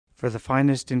For the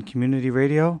finest in community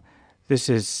radio, this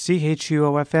is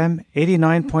CHUO-FM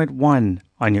 89.1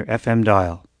 on your FM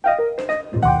dial.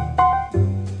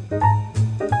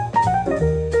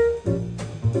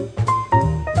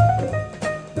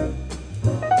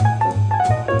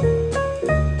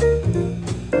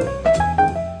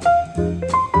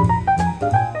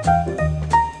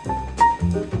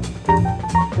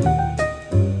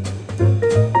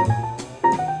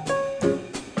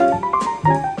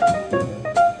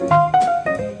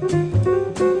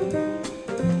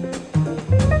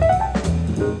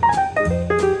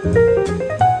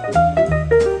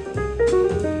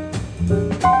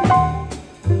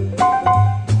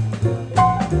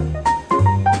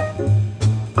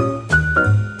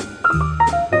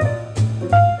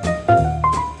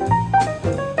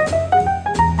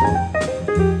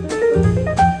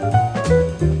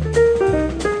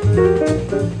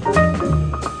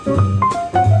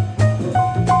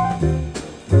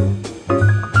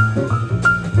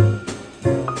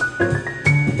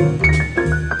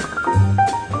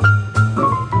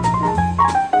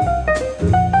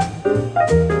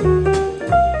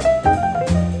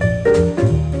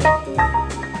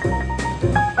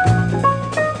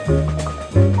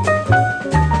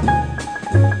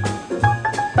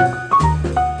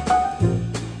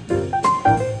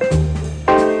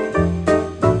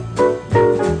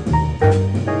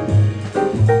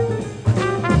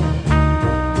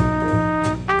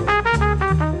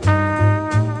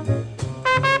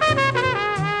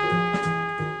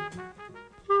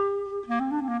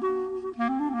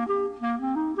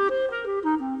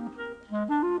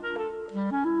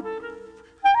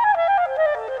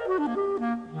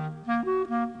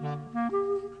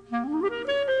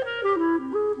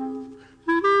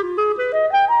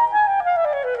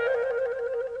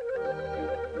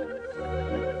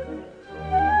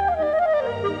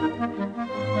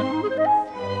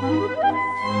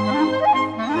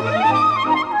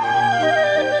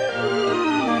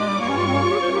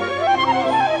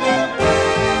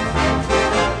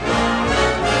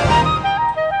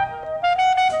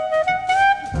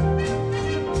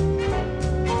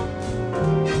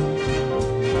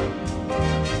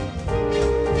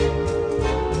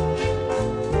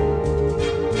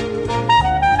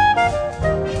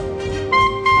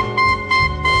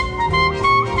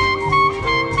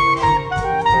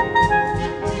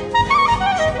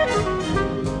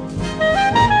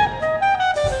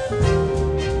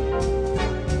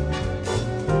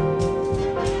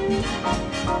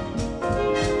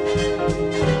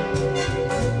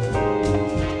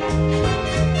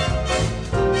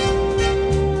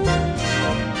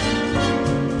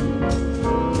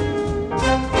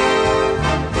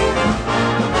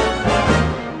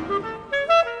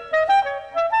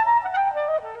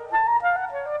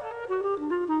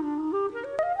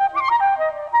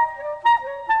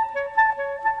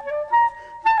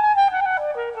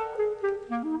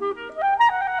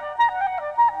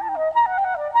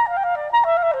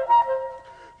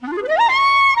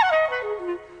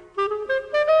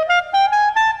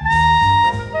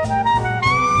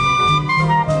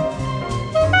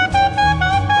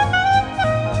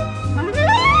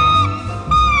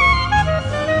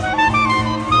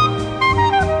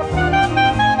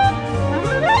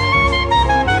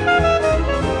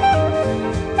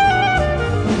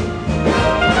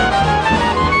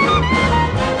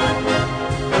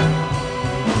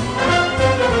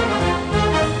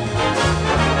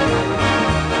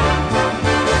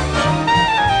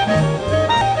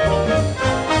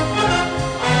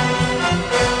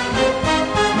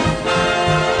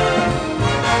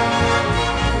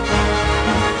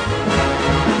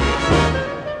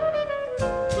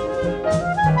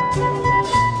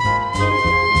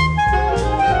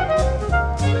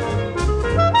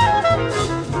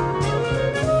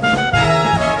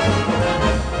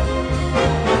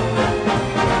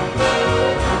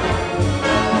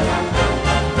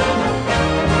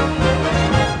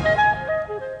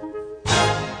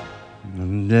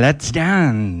 Let's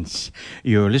dance.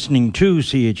 You're listening to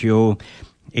CHO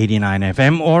 89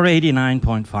 FM or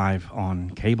 89.5 on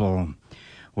cable.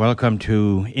 Welcome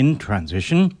to In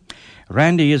Transition.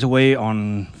 Randy is away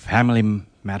on family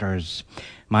matters.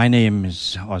 My name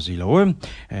is Oswin Lohe,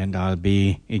 and I'll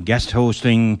be guest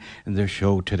hosting the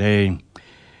show today.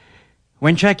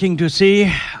 When checking to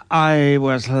see, I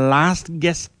was last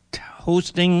guest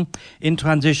hosting In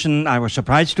Transition, I was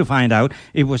surprised to find out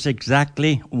it was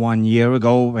exactly 1 year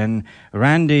ago when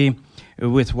Randy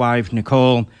with wife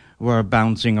Nicole were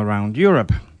bouncing around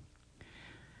Europe.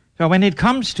 So when it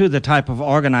comes to the type of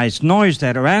organized noise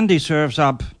that Randy serves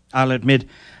up, I'll admit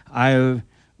I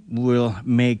will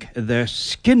make the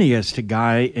skinniest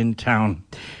guy in town.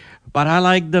 But I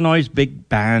like the noise big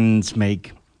bands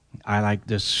make. I like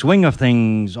the swing of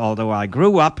things, although I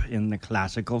grew up in the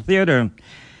classical theater.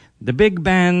 The big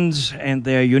bands and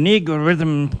their unique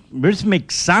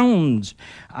rhythmic sounds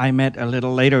I met a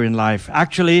little later in life.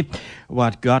 Actually,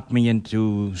 what got me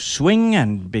into swing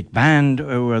and big band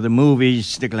were the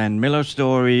movies, the Glenn Miller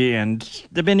Story and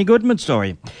the Benny Goodman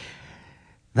Story.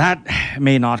 That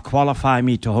may not qualify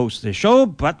me to host the show,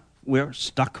 but we're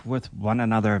stuck with one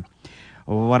another.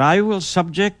 What I will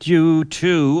subject you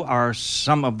to are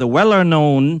some of the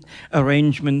well-known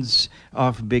arrangements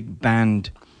of big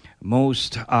band.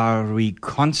 Most are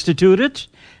reconstituted,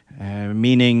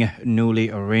 meaning newly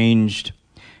arranged.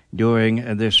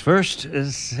 During this first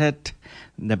set,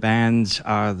 the bands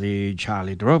are the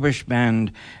Charlie Drobish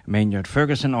Band, Maynard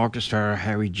Ferguson Orchestra,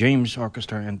 Harry James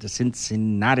Orchestra, and the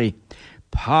Cincinnati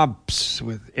Pops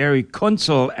with Eric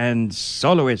Kunzel and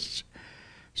soloists.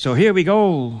 So here we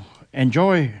go.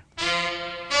 Enjoy.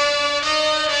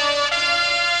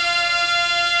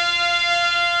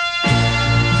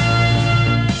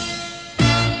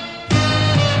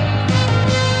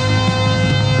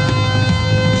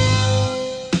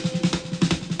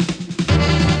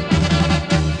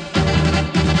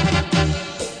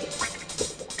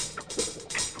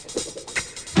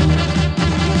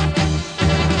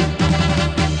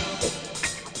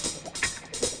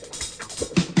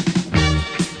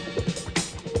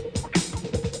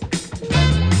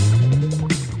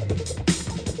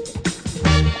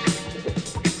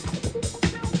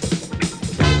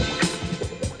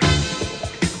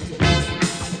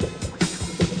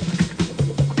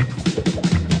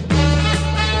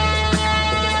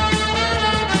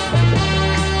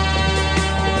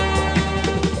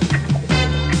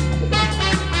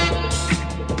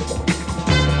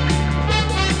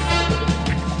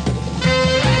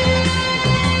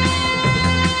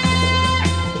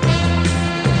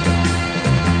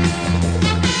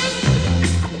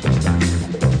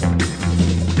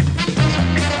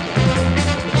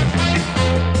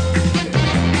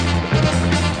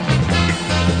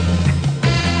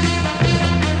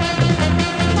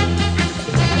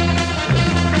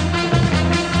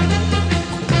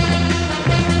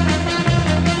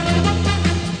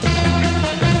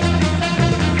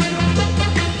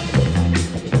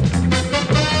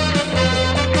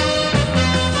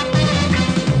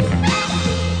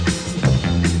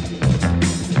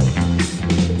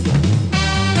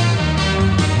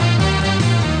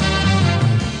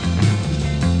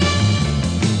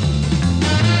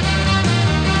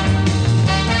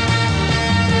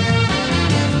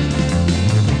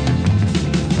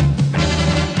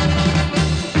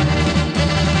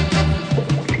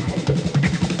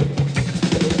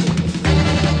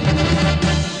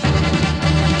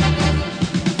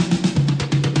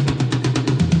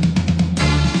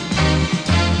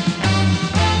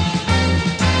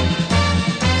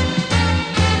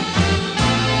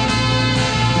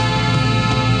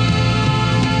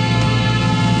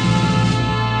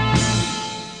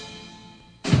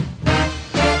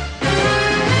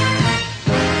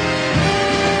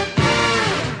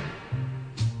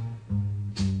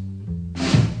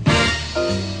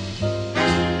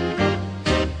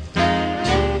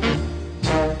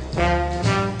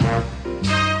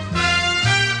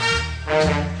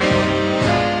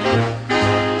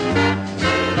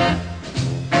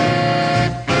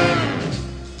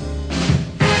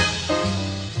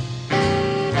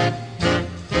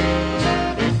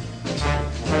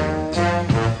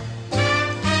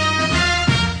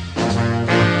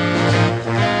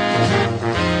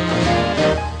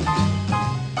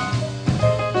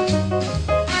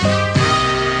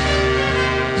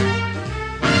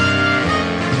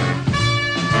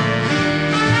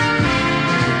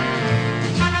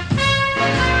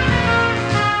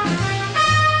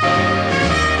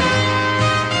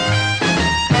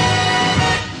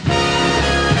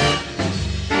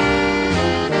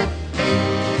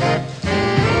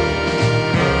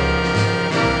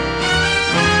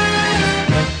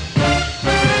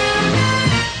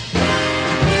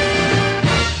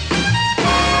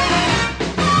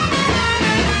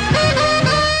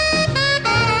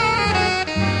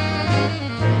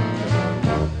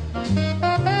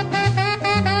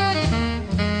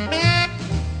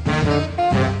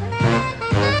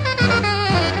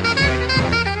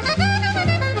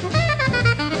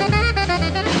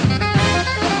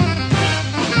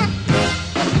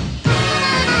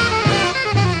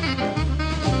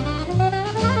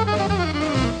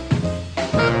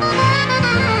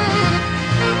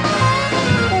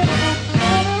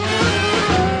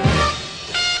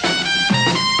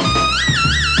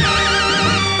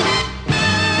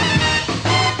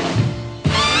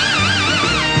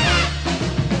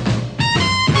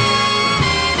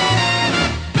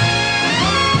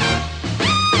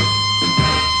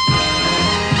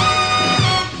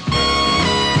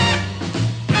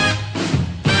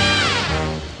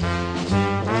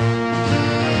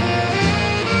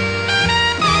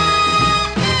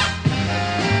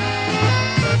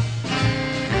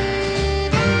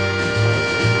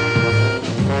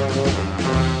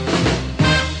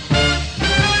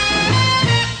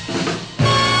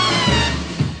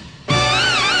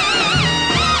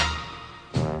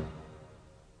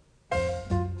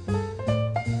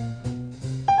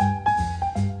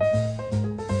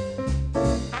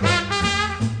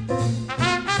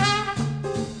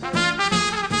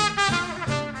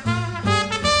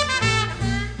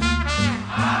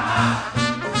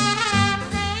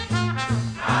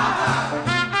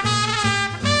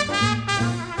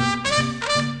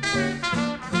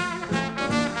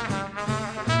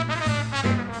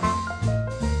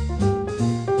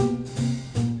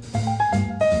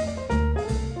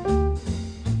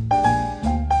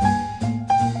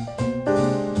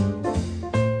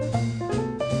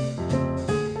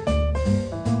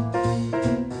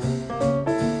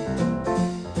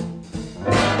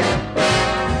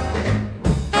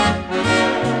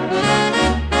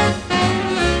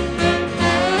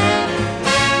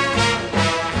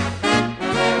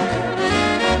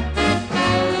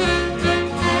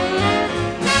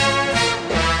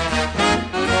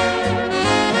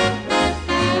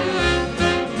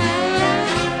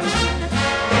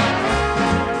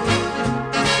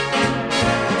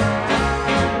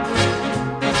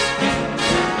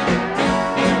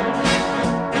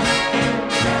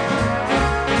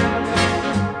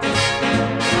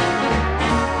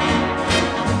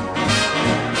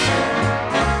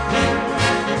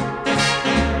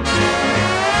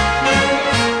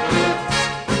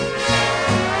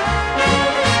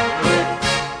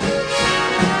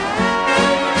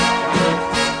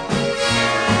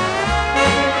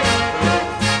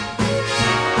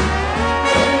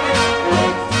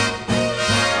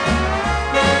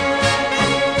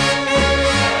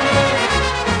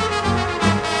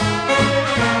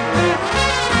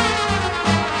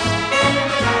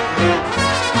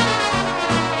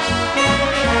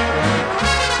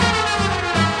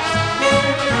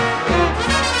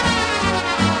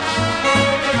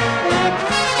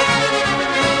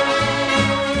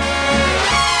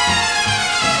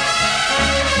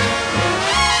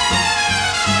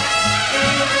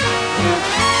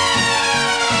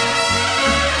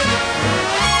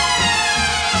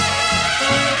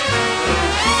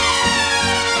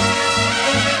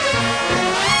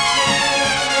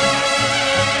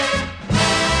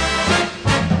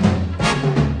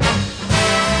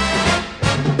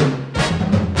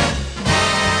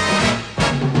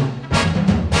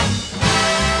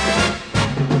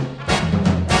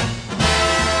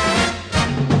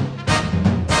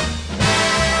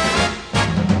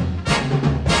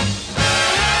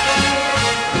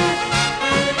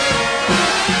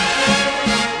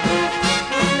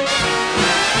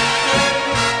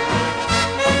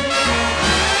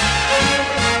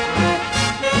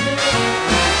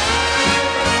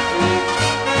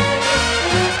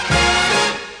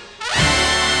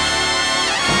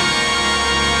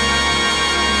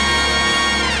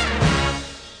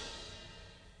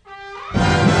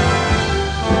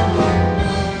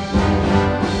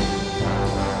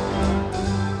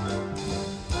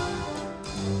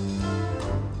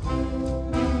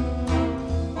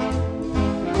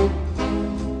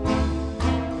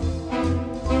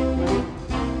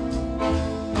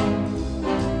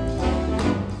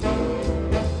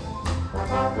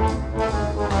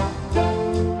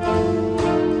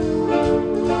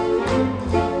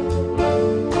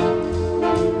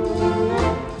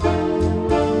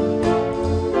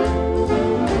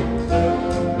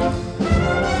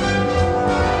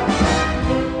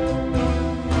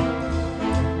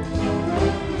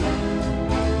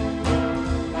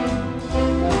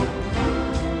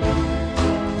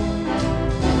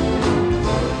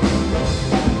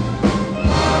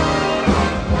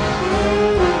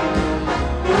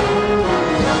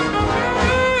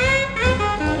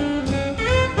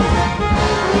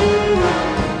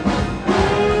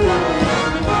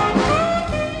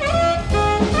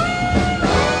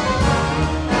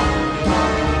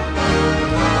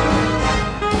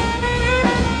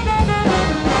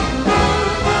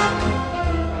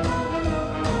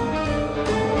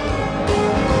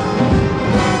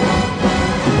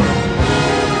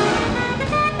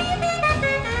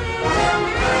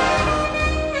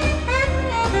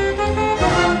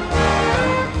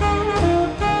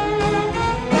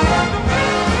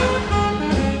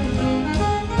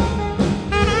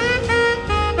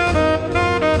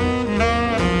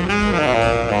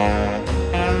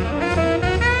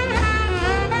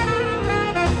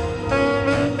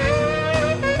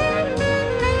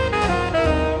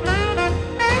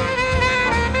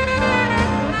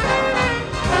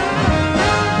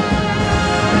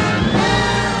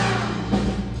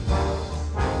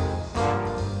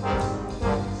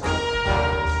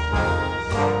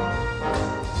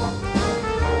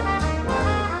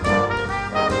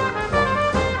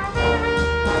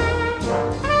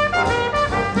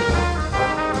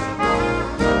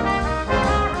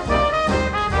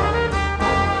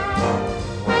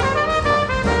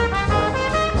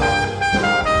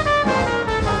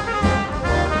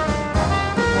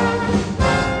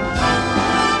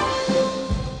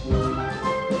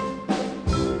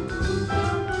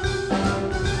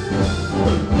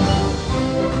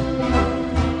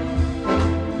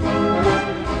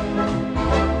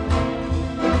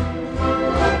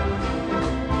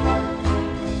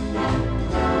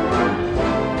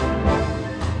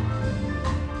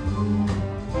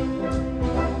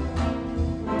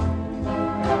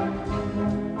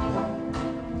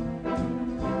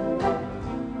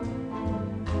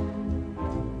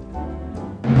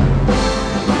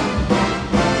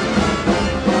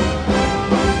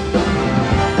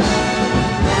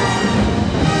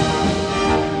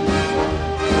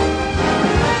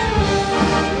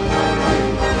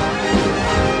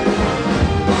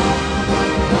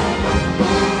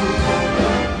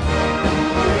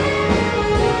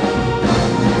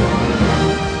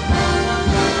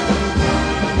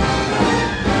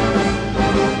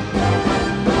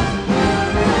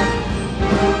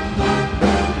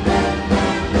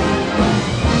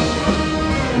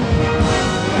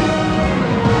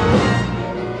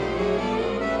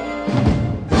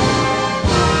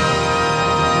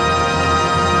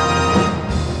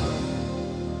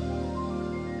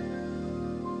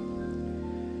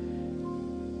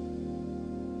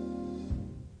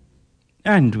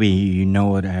 and we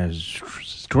know it as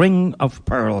String of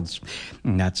Pearls.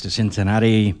 And that's the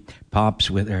Cincinnati Pops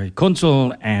with their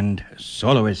console and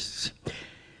soloists.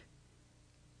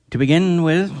 To begin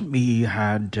with, we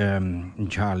had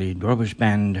Charlie Grover's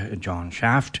band, John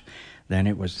Shaft. Then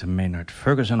it was the Maynard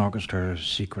Ferguson Orchestra's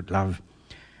Secret Love.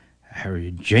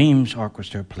 Harry James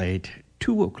Orchestra played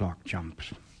 2 o'clock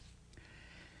jumps.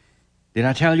 Did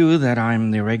I tell you that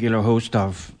I'm the regular host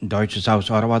of Deutsches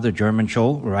Haus Ottawa, the German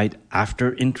show, right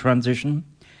after In Transition?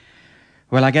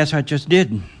 Well, I guess I just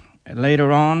did.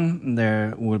 Later on,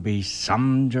 there will be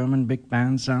some German big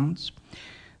band sounds.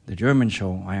 The German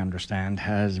show, I understand,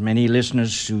 has many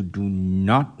listeners who do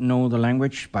not know the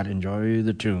language but enjoy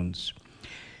the tunes.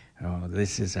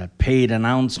 This is a paid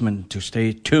announcement to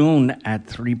stay tuned at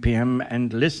 3 p.m.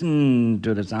 and listen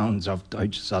to the sounds of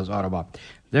Deutsches Haus Ottawa,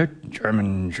 the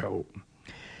German show.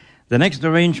 The next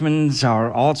arrangements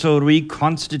are also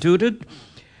reconstituted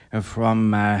from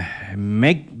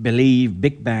make-believe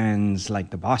big bands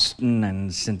like the Boston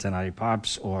and Cincinnati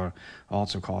Pops, or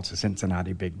also called the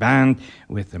Cincinnati Big Band,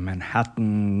 with the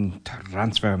Manhattan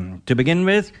Transfer. To begin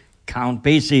with, Count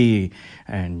Basie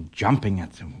and Jumping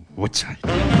at the Woodside.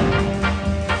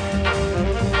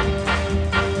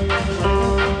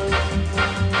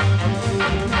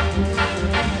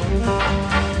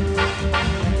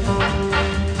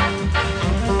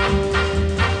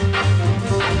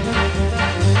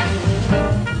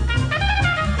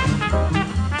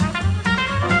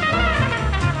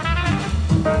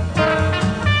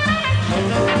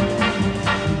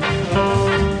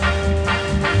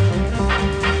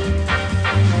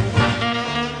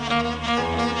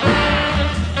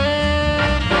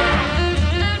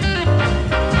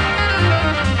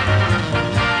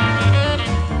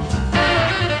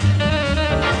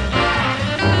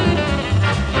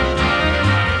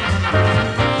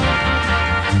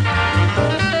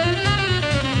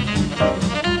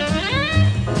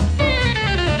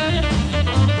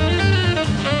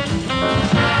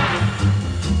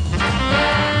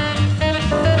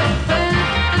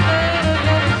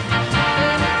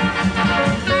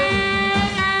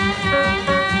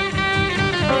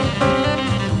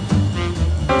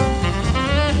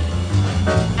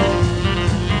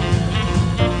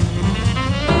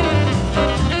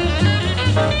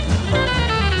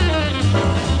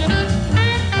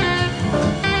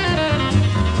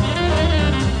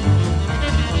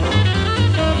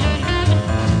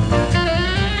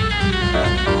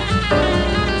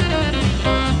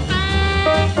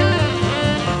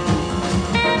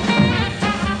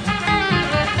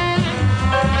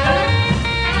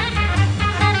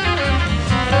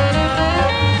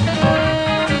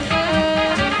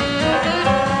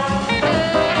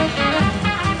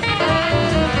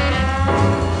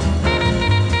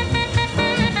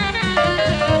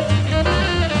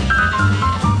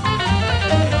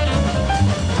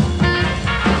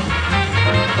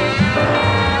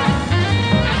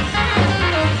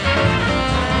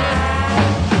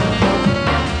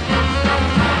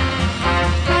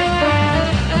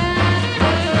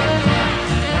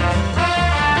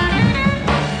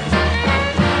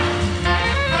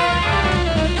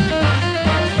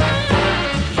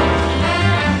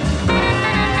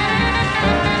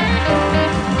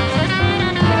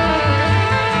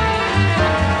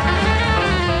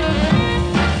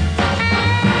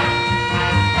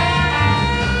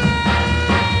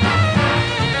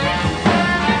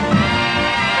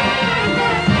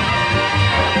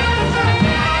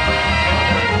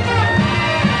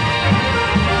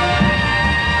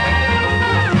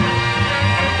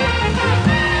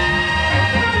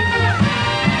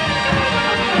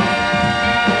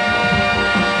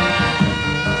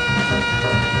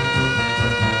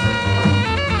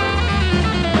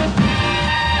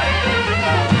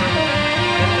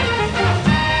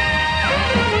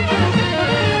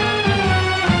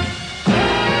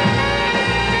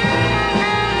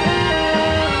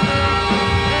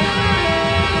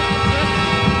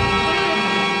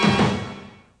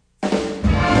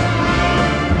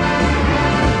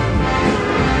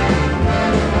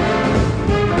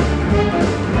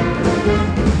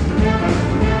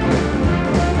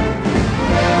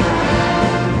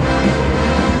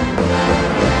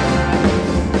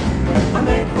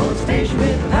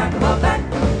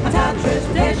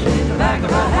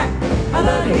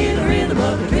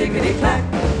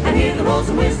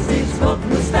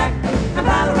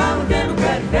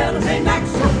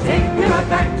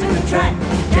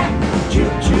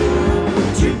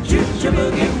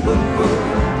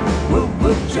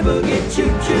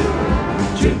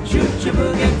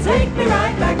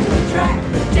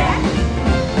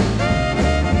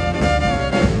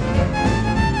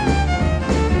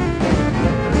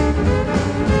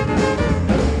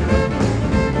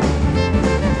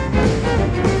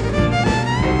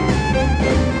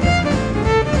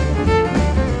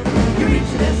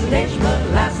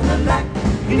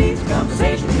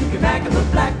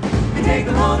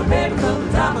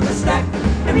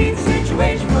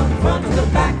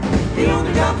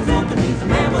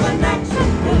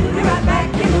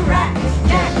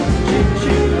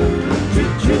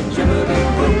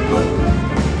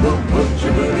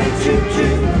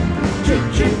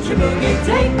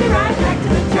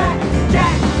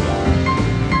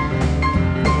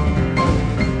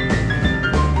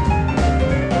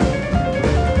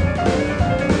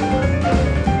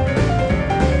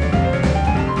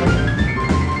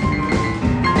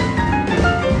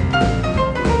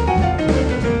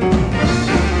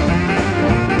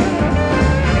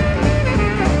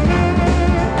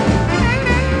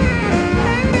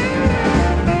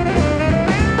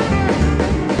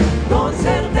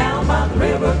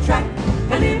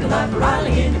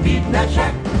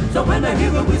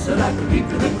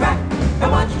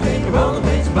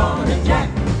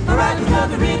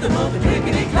 the motor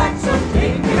clickety clack, so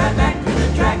take me right back to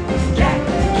the track. Jack,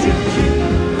 choo choo,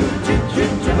 choo choo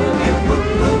choo-boogie, whoop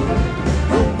whoop,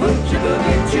 whoop whoop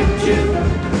choo-boogie, choo choo,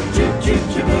 choo choo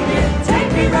choo-boogie, take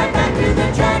me right back to the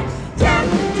track. Jack,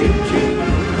 choo choo,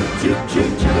 choo choo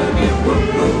choo-boogie, whoop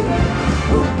whoop,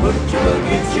 whoop whoop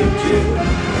choo-boogie, choo choo,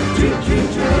 choo choo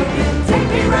choo-boogie, take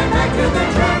me right back to the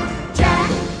track. Jack.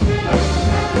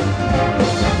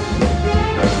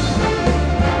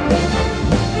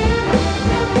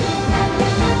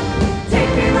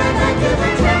 Take me right back to the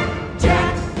track, Jack.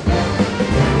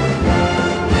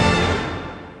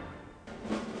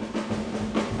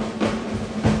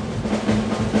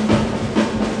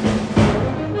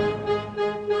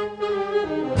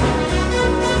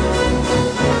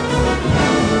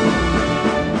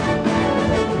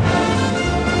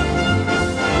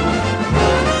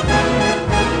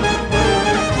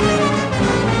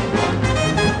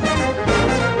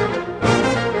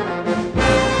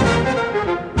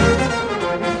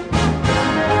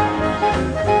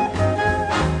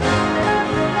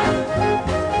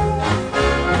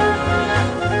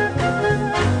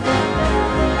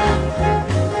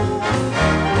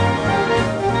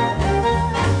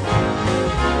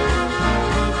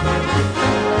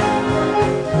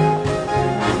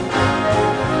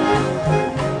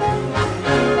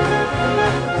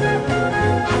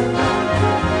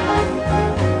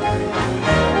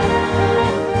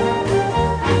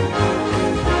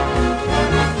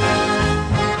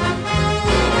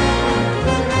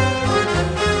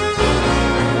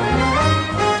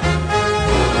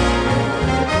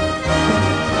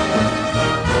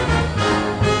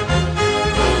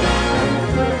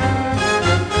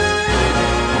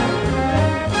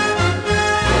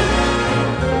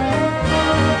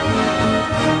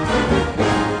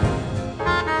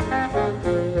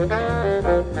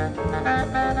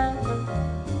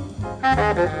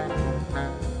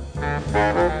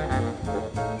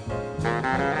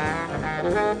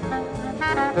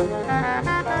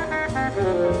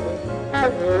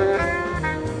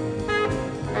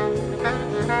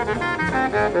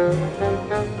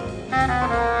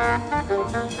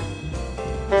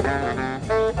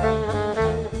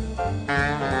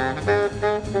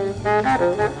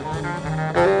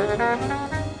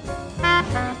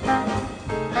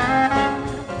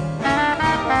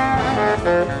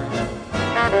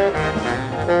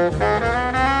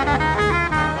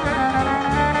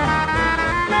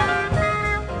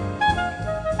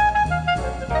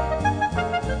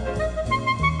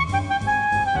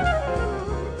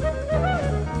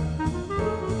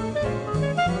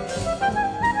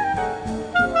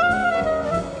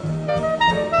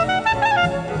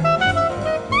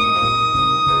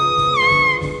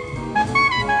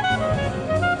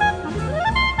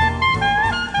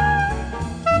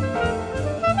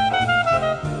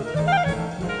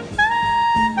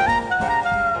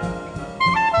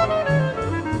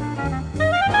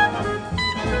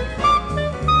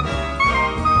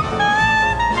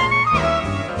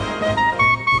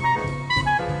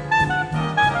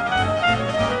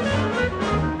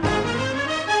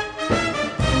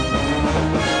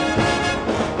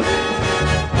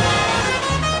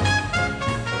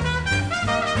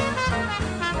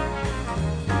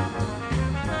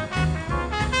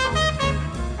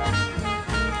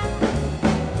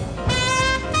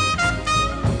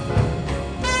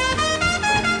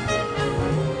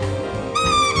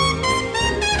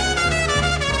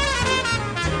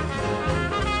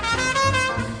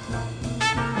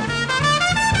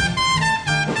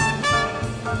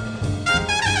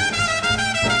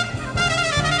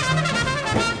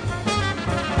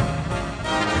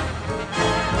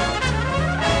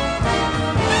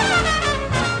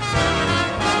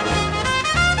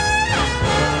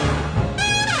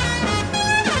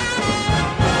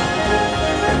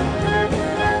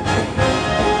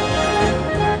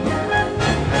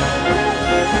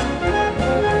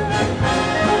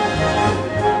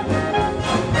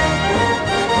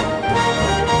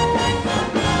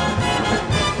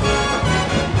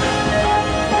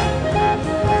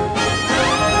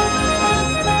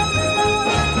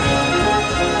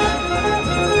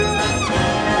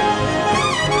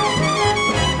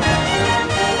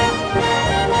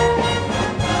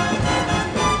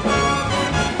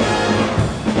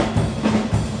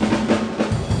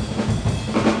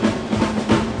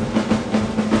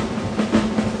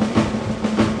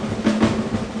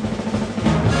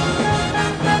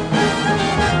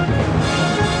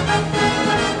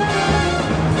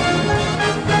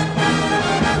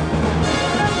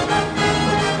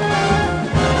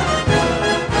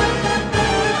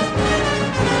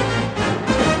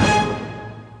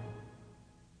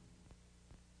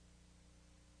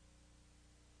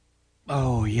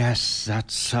 Oh, yes,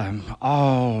 that's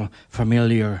all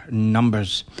familiar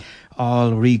numbers,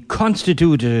 all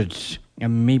reconstituted.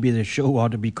 And maybe the show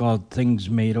ought to be called Things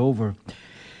Made Over.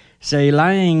 Say,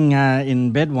 lying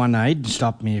in bed one night,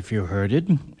 stop me if you heard it,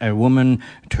 a woman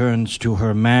turns to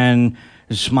her man,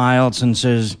 smiles and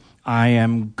says, I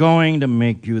am going to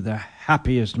make you the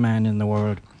happiest man in the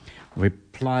world.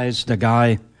 Replies the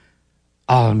guy,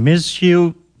 I'll miss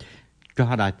you.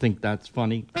 God, I think that's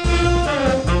funny.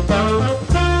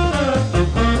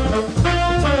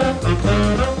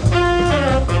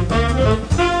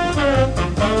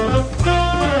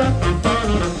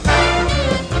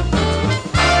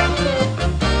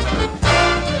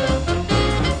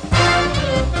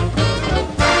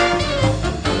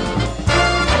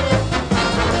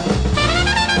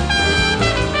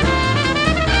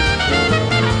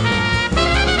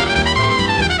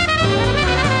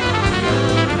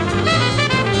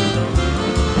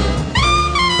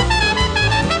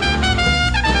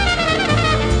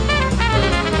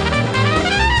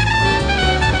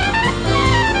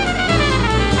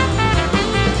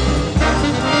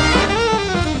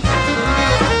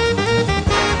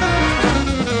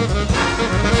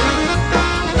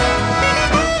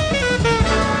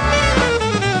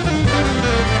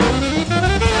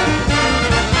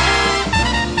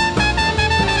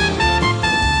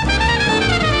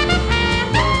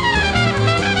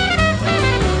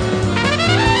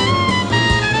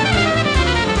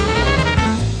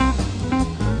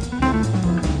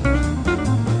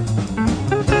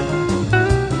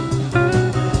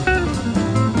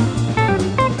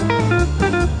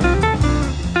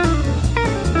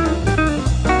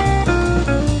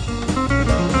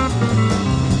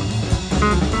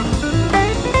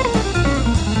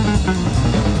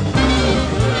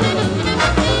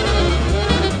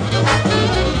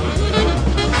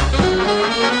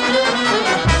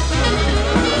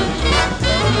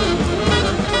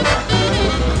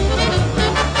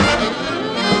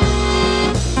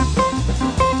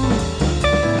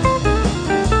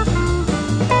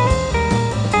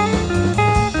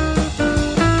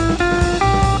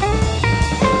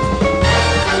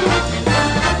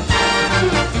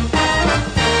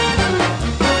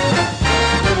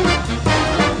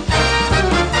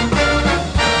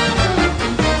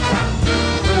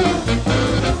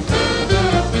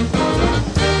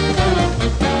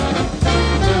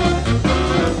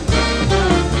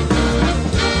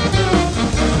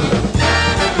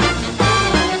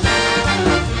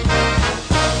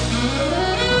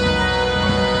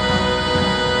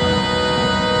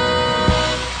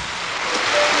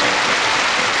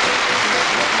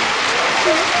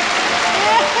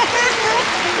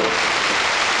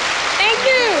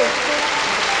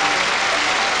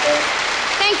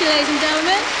 Thank you, ladies and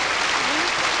gentlemen.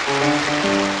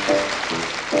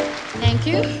 Thank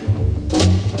you.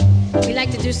 We'd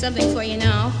like to do something for you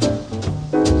now.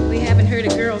 We haven't heard a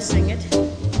girl sing it.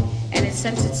 And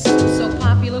since it's so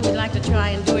popular, we'd like to try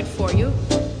and do it for you.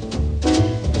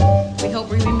 We hope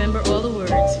we remember all the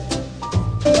words.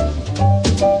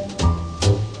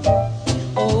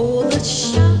 Oh, the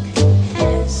shark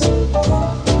has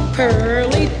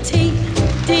pearly teeth,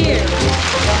 dear,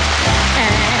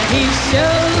 and he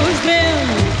shows them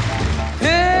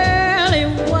pearly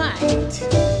white.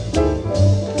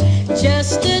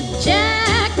 Just a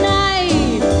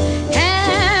jackknife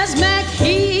has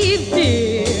McHeath,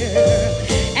 dear,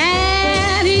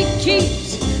 and he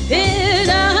keeps it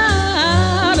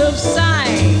out of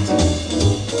sight.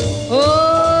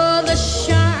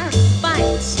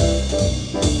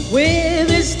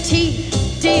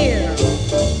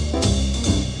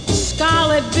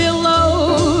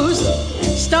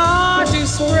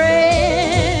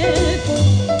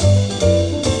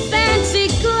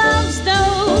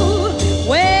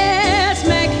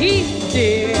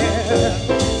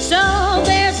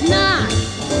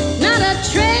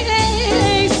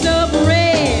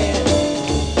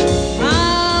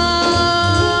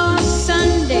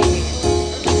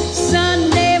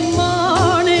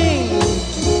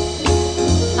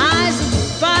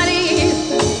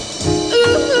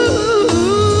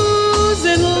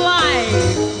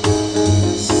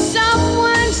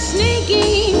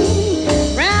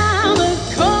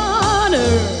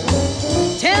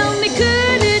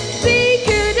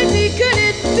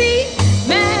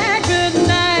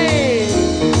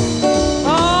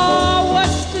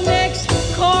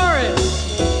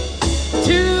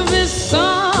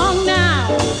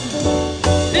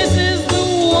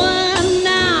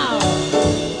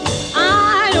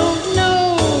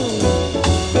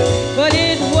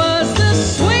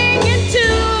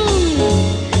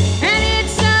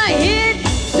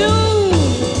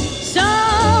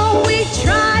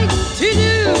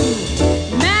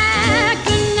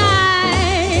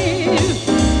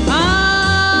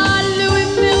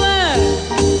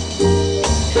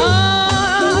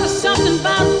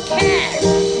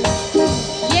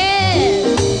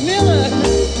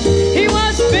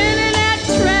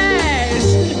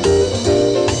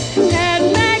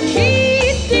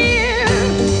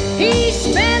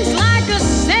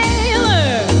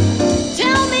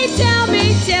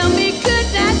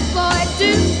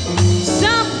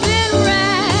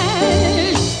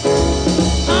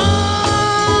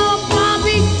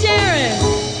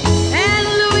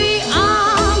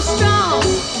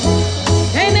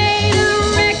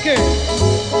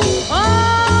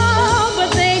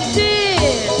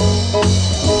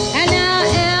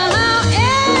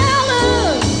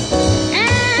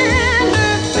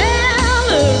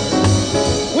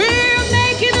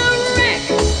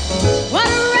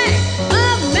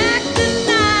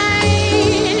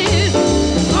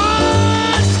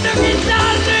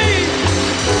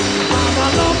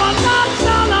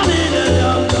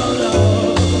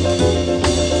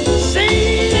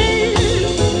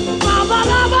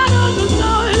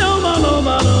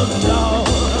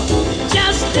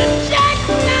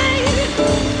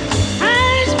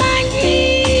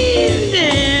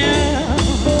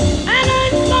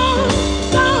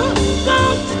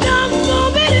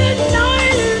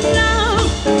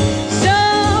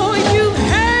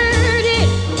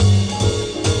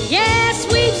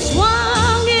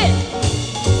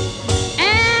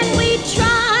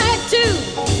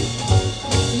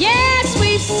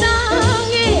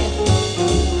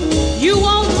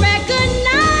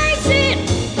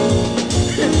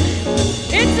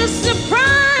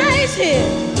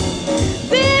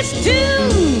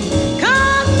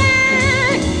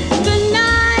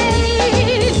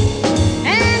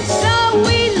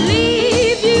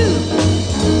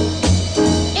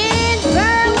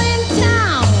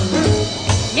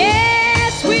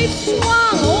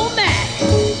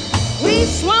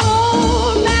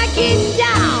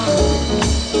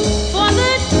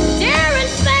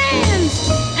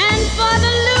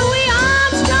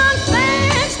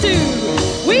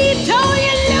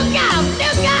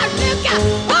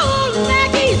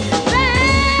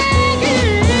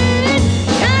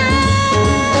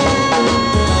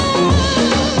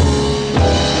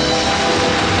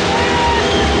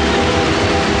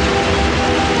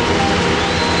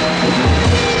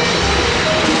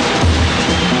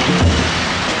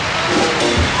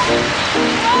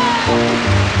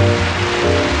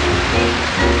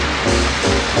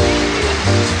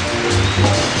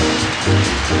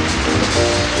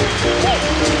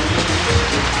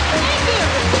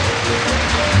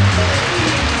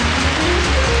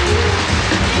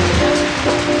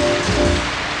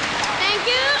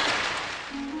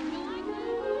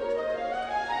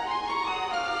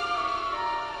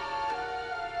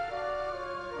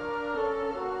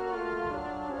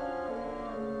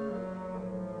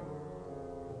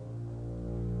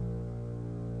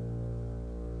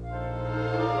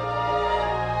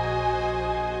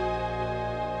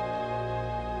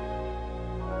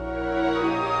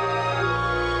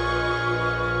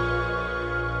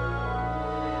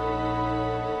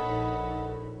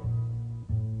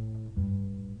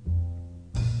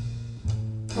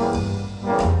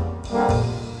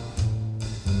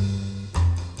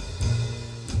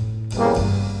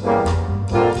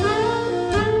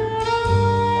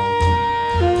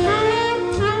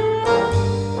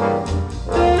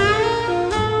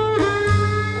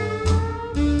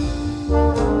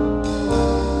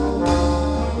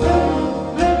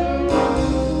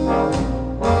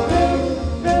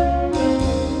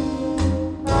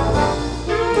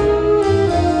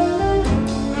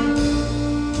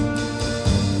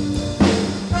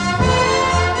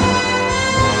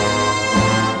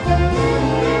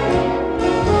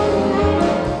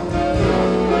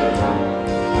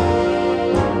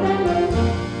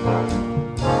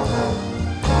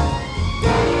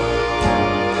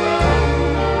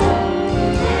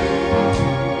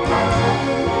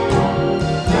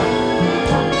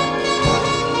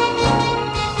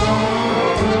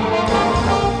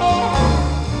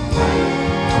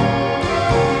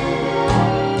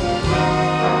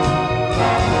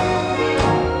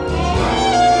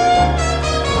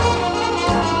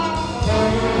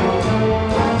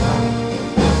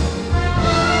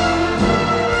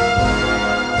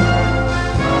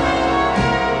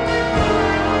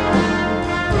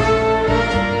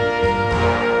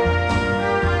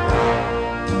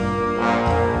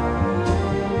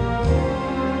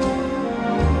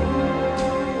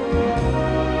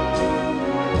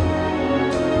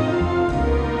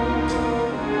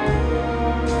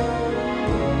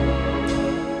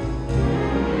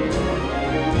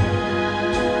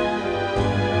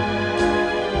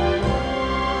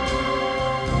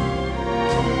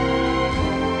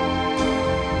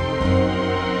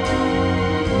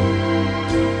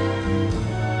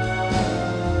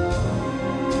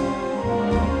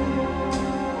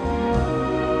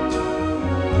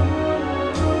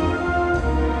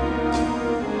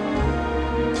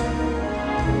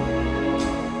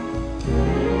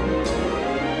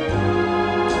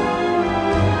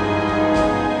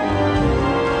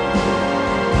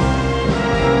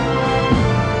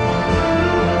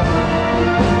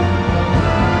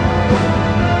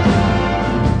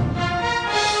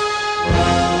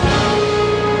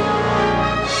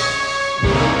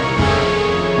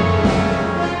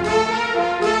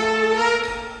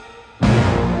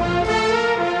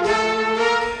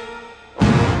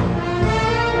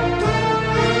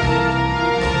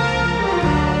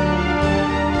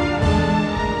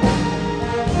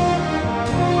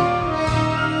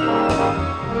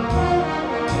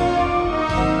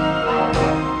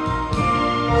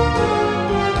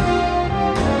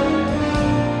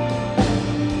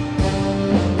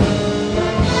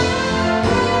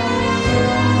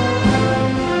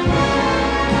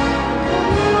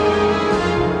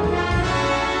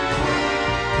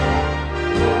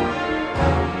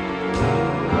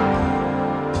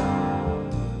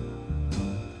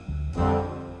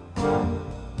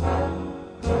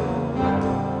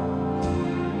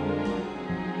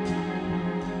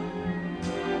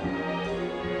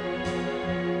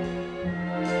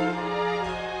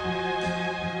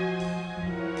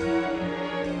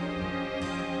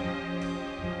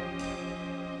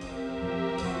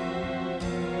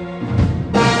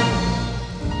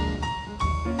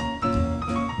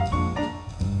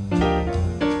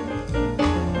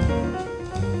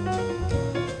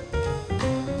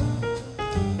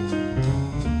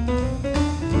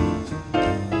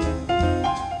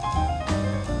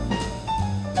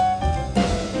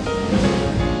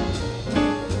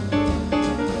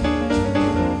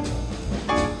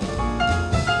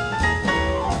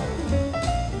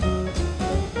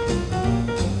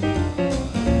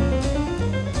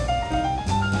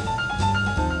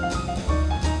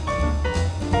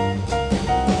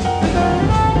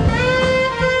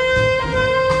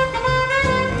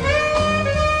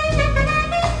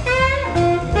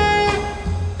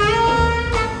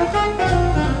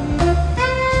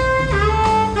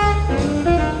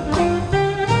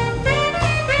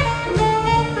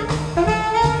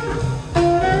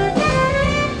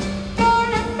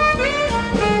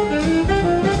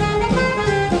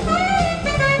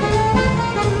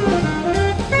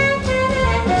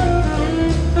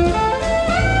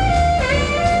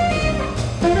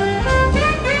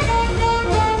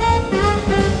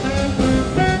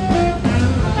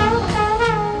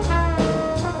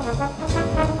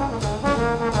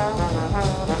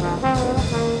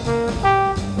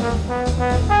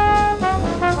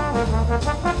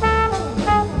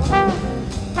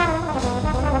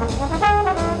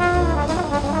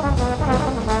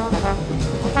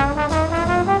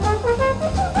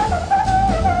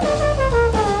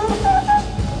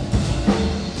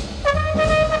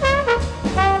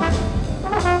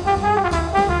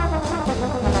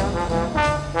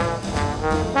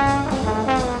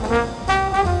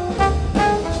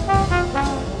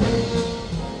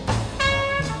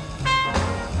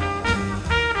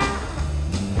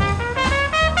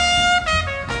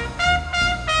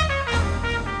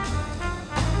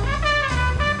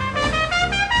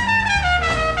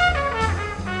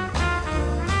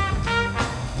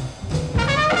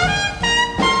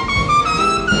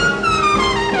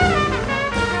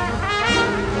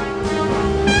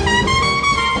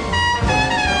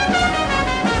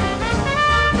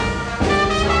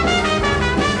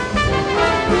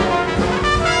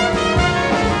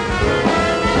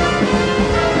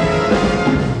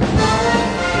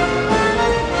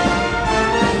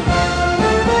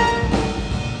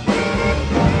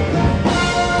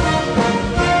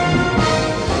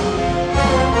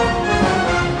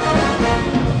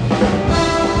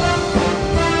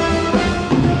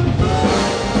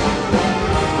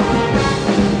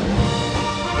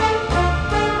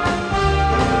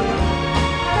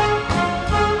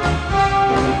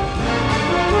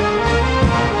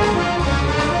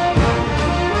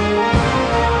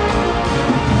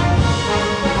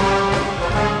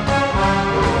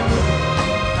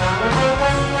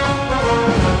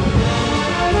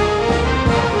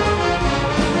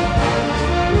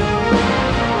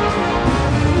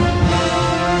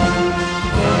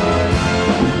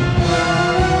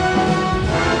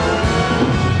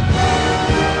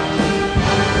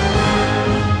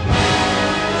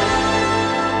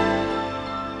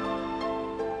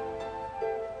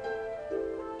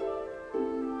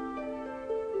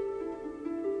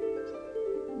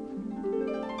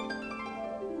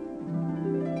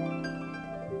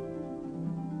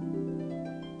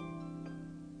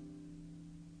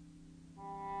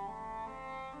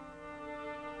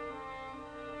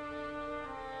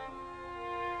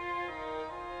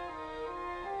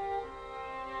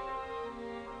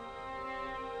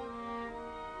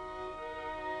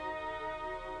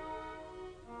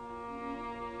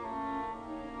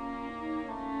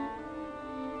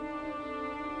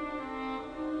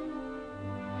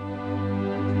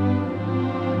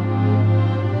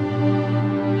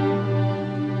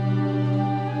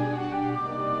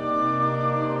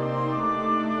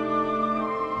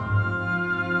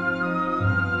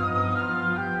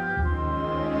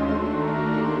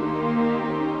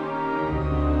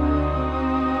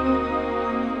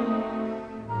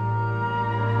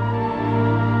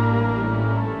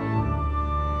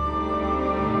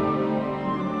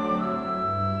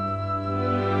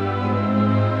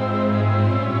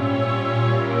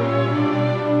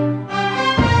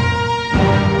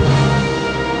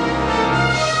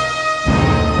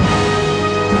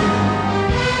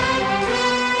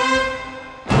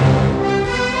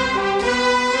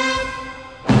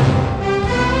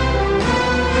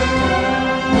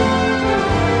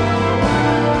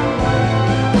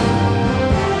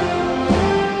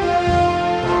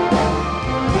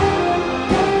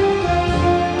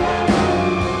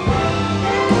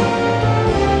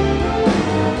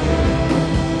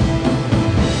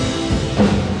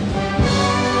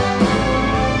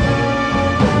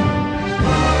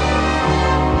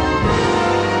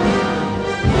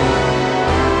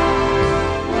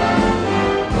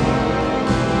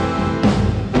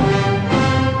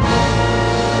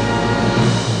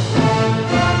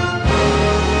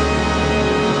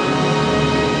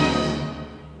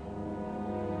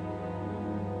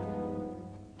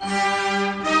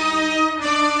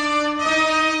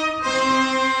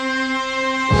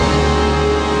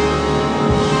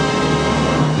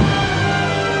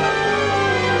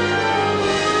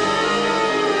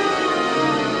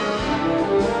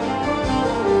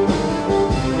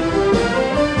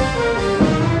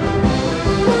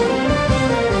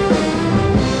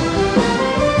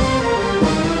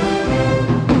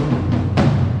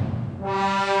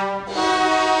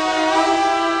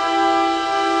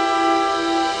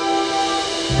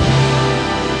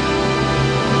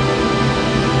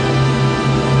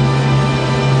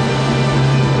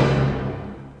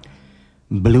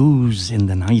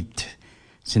 Night,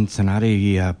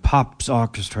 Cincinnati Pops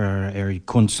Orchestra, Eric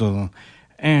Kunzel,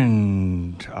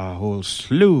 and a whole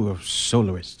slew of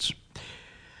soloists.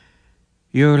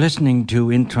 You're listening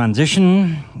to In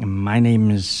Transition. My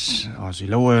name is Oswin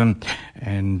Lohe,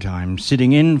 and I'm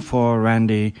sitting in for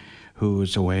Randy,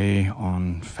 who's away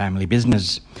on family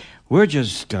business. We're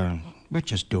just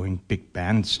doing big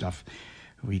band stuff.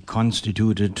 We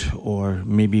constituted, or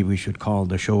maybe we should call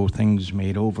the show Things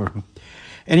Made Over.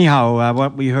 Anyhow,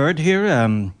 what we heard here,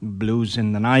 Blues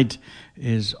in the Night,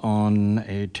 is on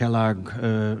a Tellag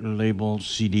label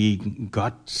CD,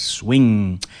 Got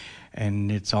Swing,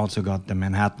 and it's also got the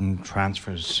Manhattan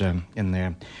Transfers in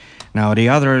there. Now, the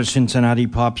other Cincinnati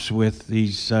Pops with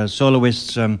these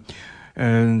soloists,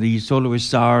 the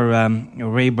soloists are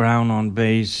Ray Brown on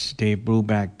bass, Dave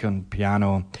Brubeck on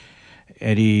piano,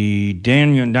 Eddie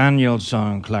Daniels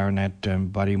on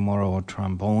clarinet, Buddy Morrow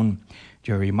trombone,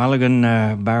 Jerry Mulligan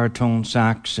baritone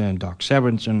sax, Doc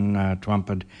Severance on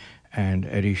trumpet, and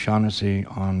Eddie Shaughnessy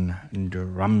on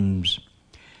drums.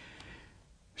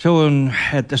 So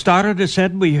at the start of the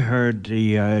set, we heard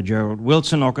the Gerald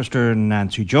Wilson Orchestra and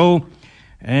Nancy Joe,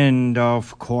 and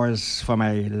of course, for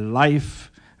my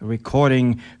life,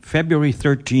 recording February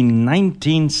 13,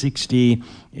 1960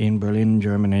 in Berlin,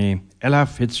 Germany, Ella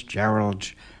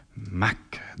Fitzgerald,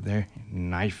 Mac, the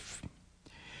Knife.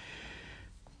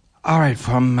 All right,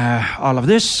 from all of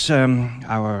this,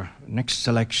 our next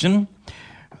selection,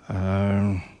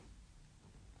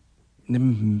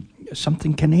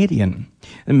 something Canadian.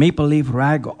 The Maple Leaf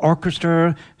Rag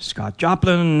Orchestra, Scott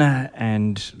Joplin,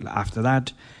 and after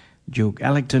that, Duke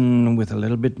Ellington with a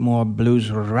little bit more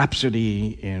blues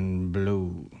rhapsody in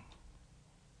blue.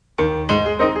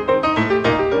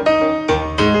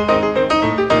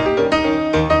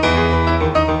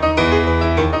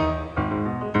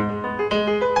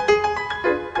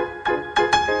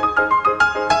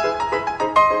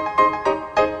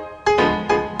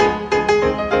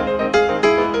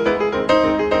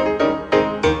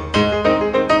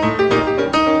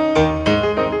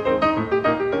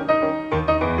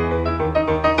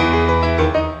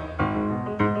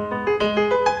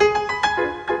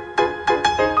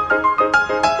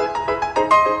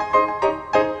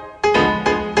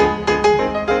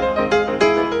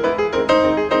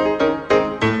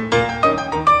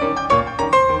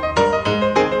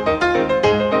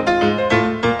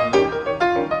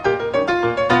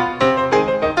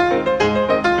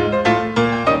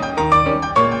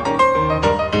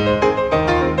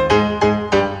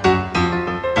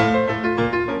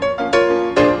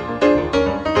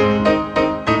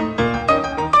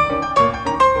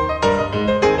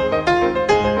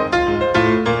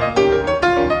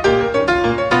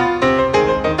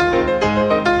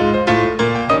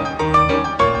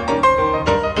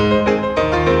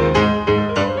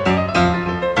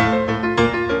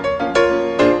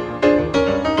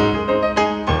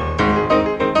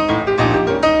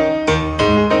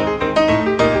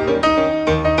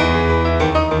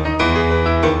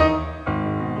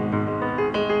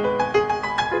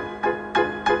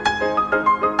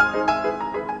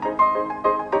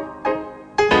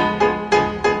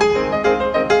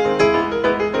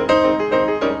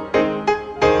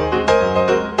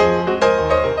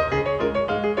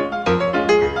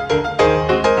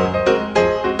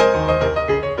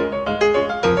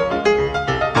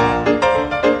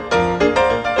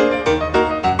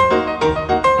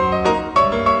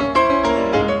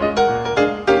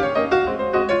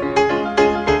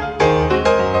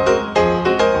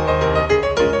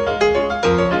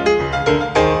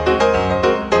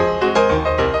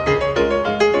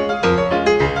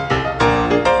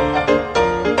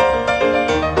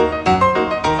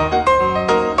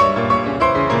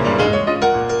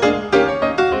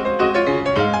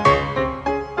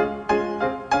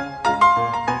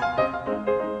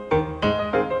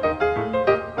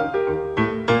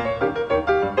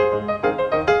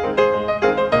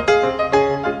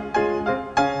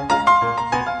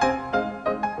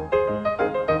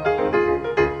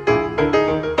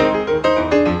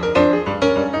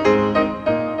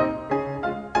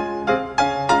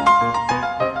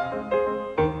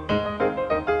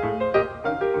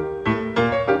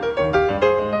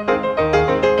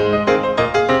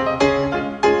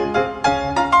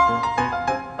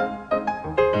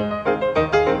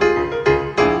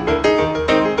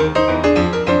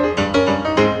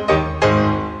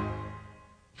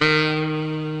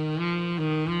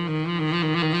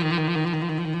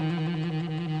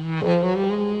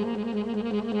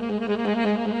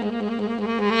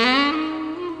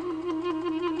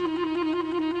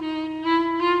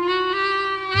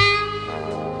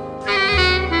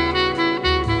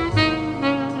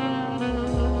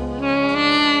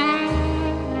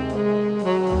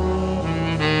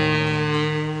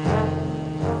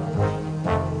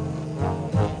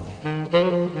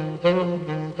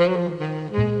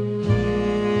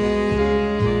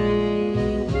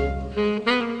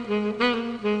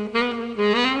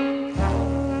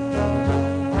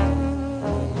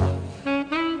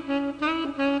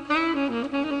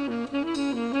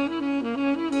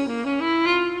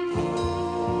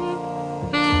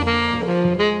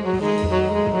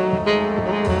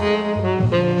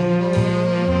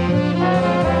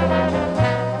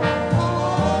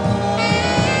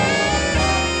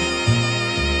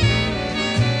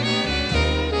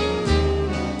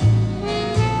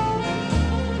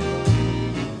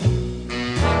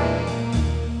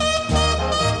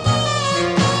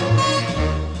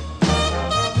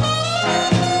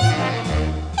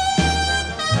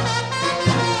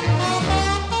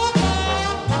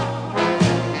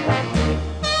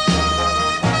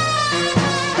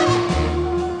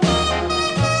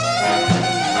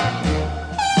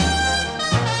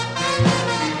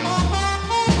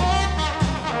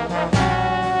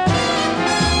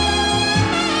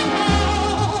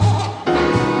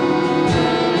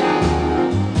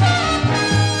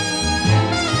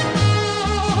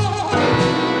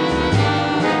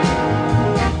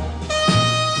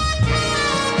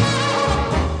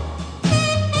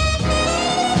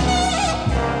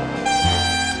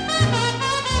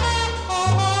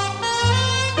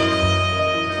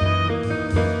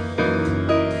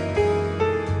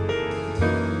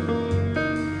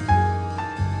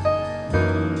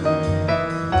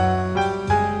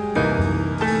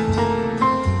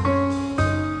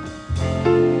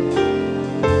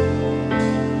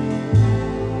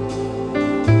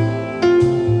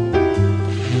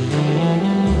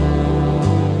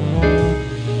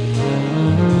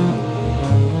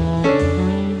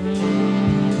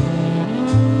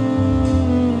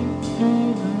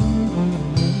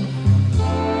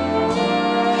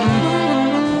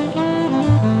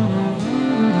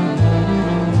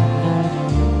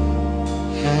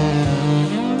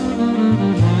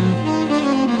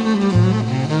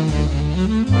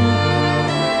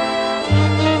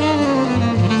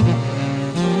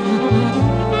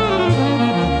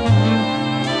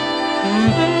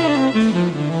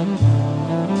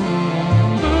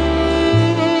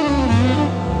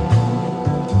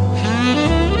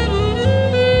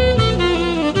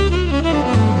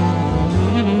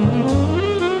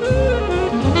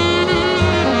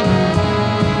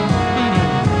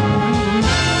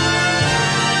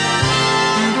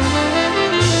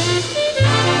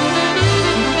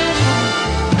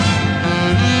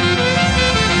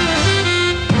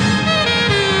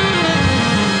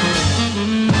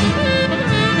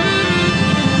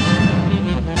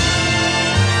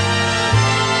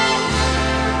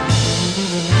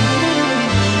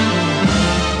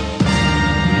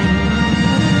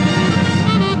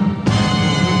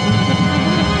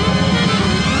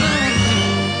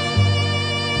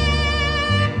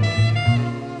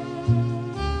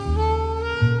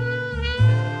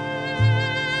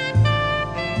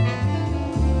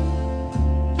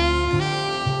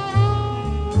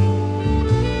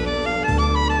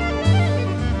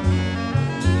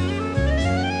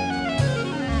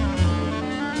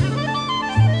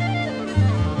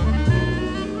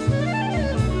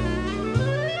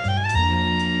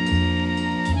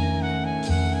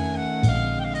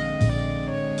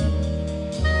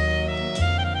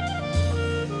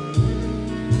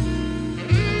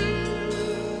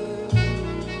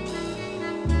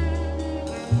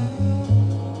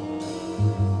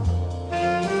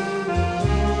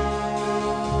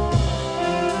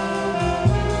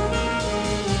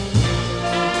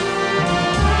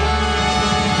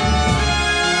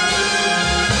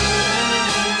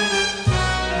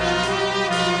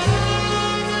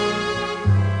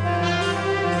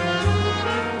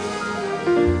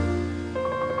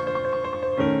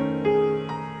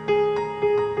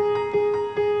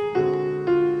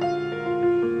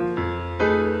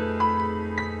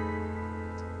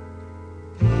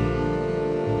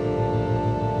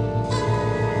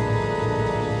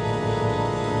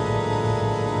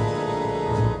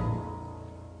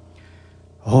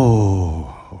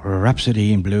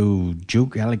 Rhapsody in Blue,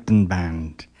 Duke Ellington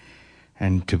Band.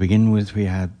 And to begin with, we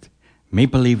had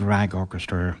Maple Leaf Rag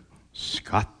Orchestra,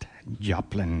 Scott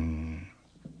Joplin.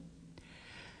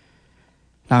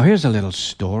 Now here's a little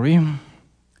story.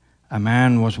 A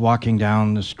man was walking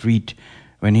down the street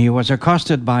when he was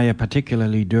accosted by a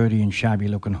particularly dirty and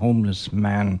shabby-looking homeless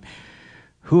man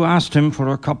who asked him for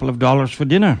a couple of dollars for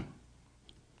dinner.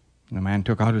 The man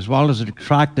took out his wallet,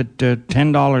 subtracted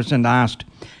 $10 and asked,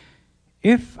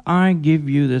 "If I give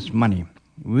you this money,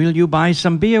 will you buy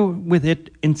some beer with it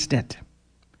instead?"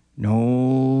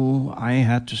 "No, I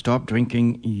had to stop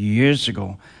drinking years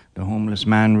ago," the homeless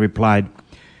man replied.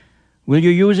 "Will you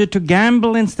use it to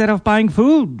gamble instead of buying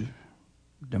food?"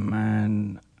 The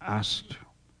man asked.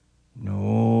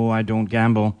 "No, I don't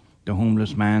gamble," the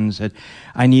homeless man said.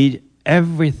 "I need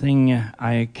everything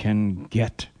I can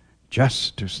get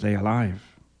just to stay alive."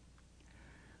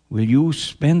 "Will you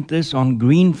spend this on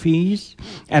green fees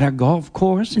at a golf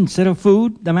course instead of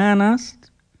food?" the man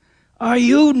asked. "Are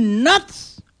you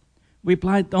nuts?"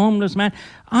 replied the homeless man.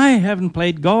 "I haven't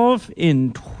played golf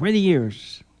in 20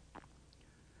 years.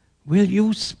 "Will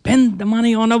you spend the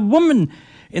money on a woman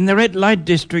in the red light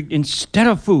district instead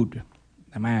of food?"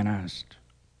 the man asked.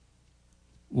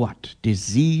 "What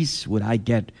disease would I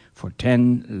get for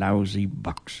 10 lousy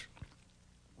bucks?"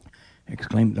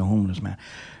 exclaimed the homeless man.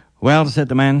 "Well," said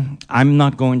the man, "I'm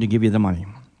not going to give you the money.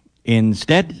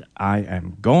 Instead, I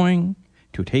am going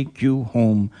to take you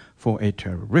home for a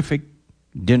terrific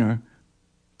dinner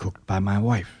cooked by my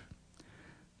wife."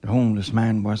 The homeless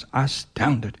man was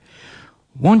astounded.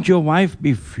 "Won't your wife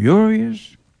be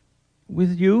furious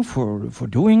with you for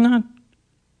doing that?"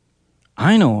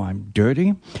 "I know I'm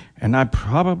dirty, and I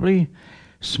probably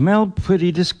smell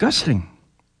pretty disgusting."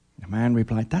 The man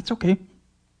replied, "That's okay.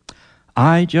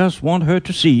 I just want her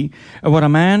to see what a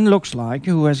man looks like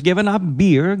who has given up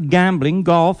beer, gambling,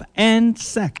 golf, and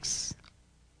sex."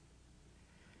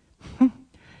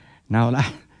 Now,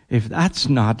 if that's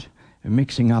not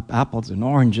mixing up apples and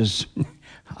oranges,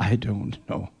 I don't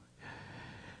know.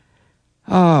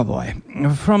 Oh, boy.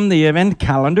 From the event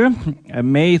calendar,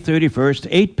 May 31st,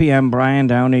 8 p.m., Brian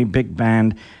Downey Big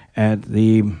Band at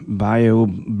the Bayou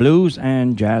Blues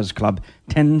and Jazz Club,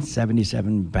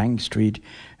 1077 Bank Street,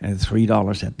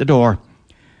 $3 at the door.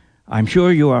 I'm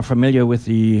sure you are familiar with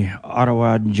the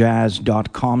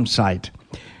OttawaJazz.com site.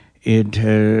 It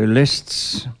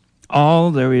lists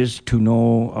all there is to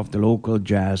know of the local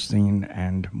jazz scene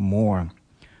and more.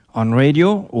 On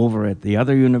radio, over at the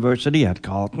other university at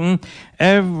Carleton,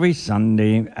 every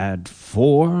Sunday at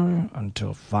 4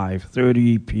 until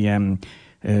 5:30 p.m.,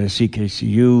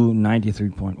 CKCU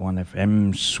 93.1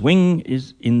 FM, Swing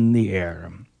is in the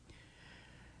air.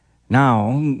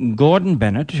 Now, Gordon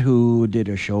Bennett, who did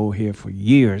a show here for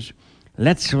years,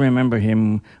 let's remember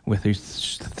him with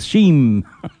his theme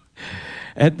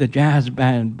at the jazz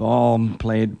band ball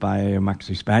played by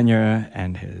Maxi Spanier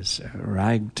and his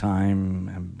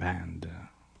ragtime band.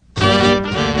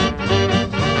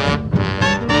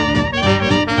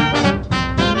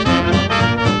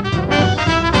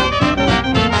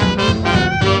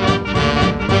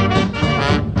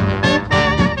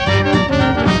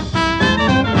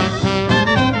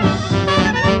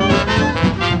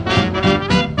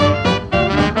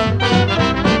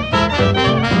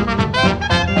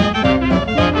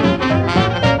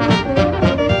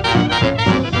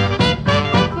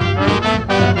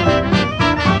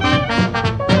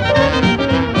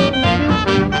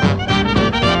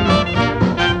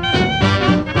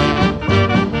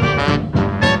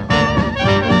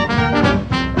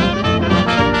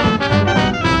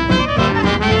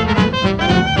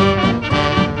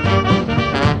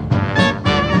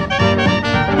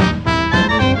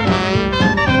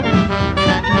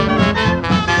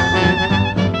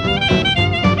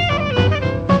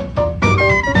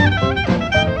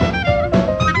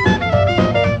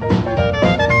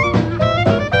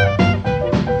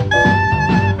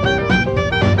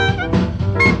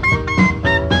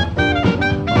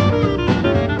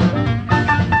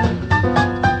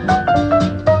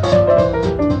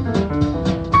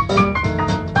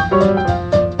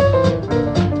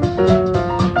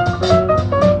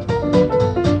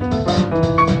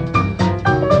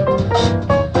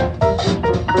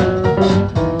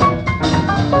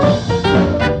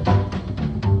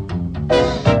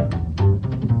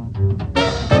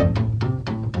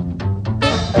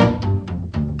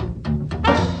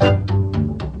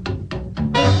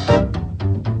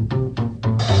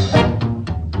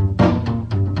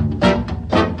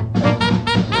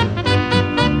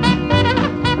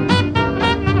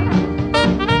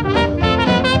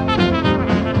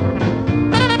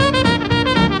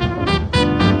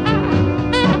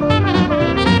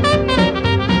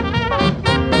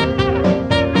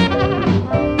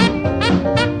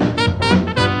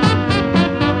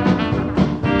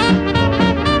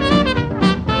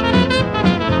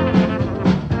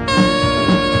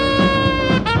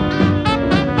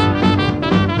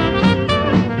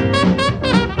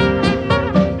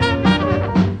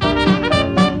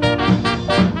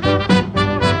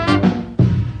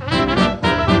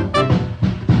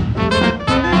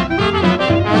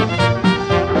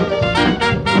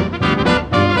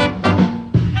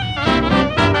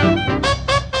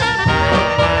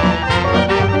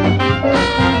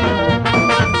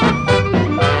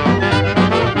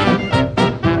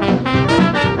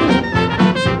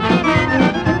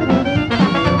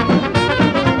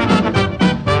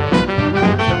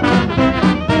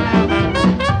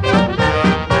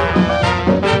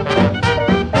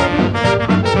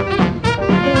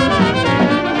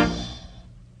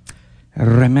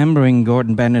 young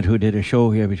Gordon Bennett, who did a show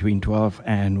here between 12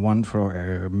 and 1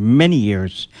 for many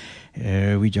years.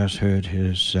 We just heard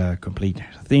his complete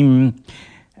theme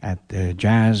at the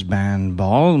jazz band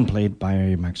ball, played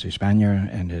by Maxi Spanier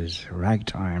and his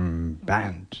ragtime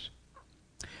band.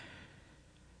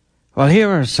 Well, here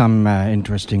are some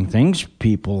interesting things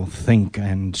people think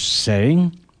and say.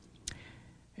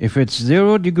 If it's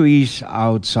 0 degrees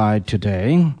outside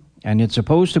today, and it's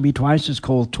supposed to be twice as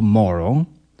cold tomorrow,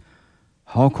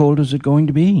 how cold is it going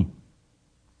to be?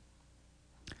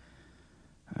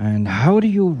 And how do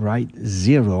you write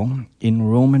 0 in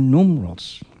Roman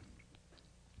numerals?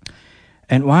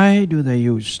 And why do they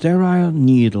use sterile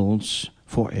needles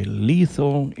for a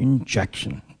lethal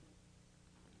injection?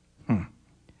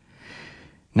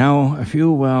 Now, a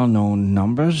few well-known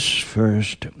numbers.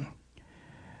 First,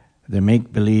 the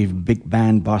make-believe big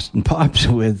band Boston Pops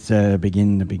with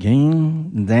Begin to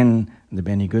Begin. Then the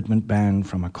Benny Goodman Band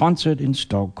from a concert in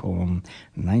Stockholm,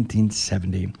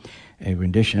 1970. A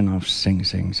rendition of Sing,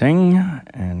 Sing, Sing.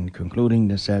 And concluding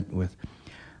the set with,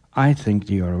 I think,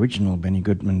 the original Benny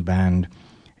Goodman Band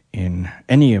in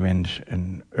any event,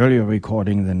 an earlier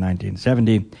recording than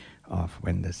 1970 of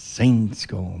When the Saints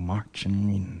Go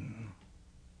Marching In.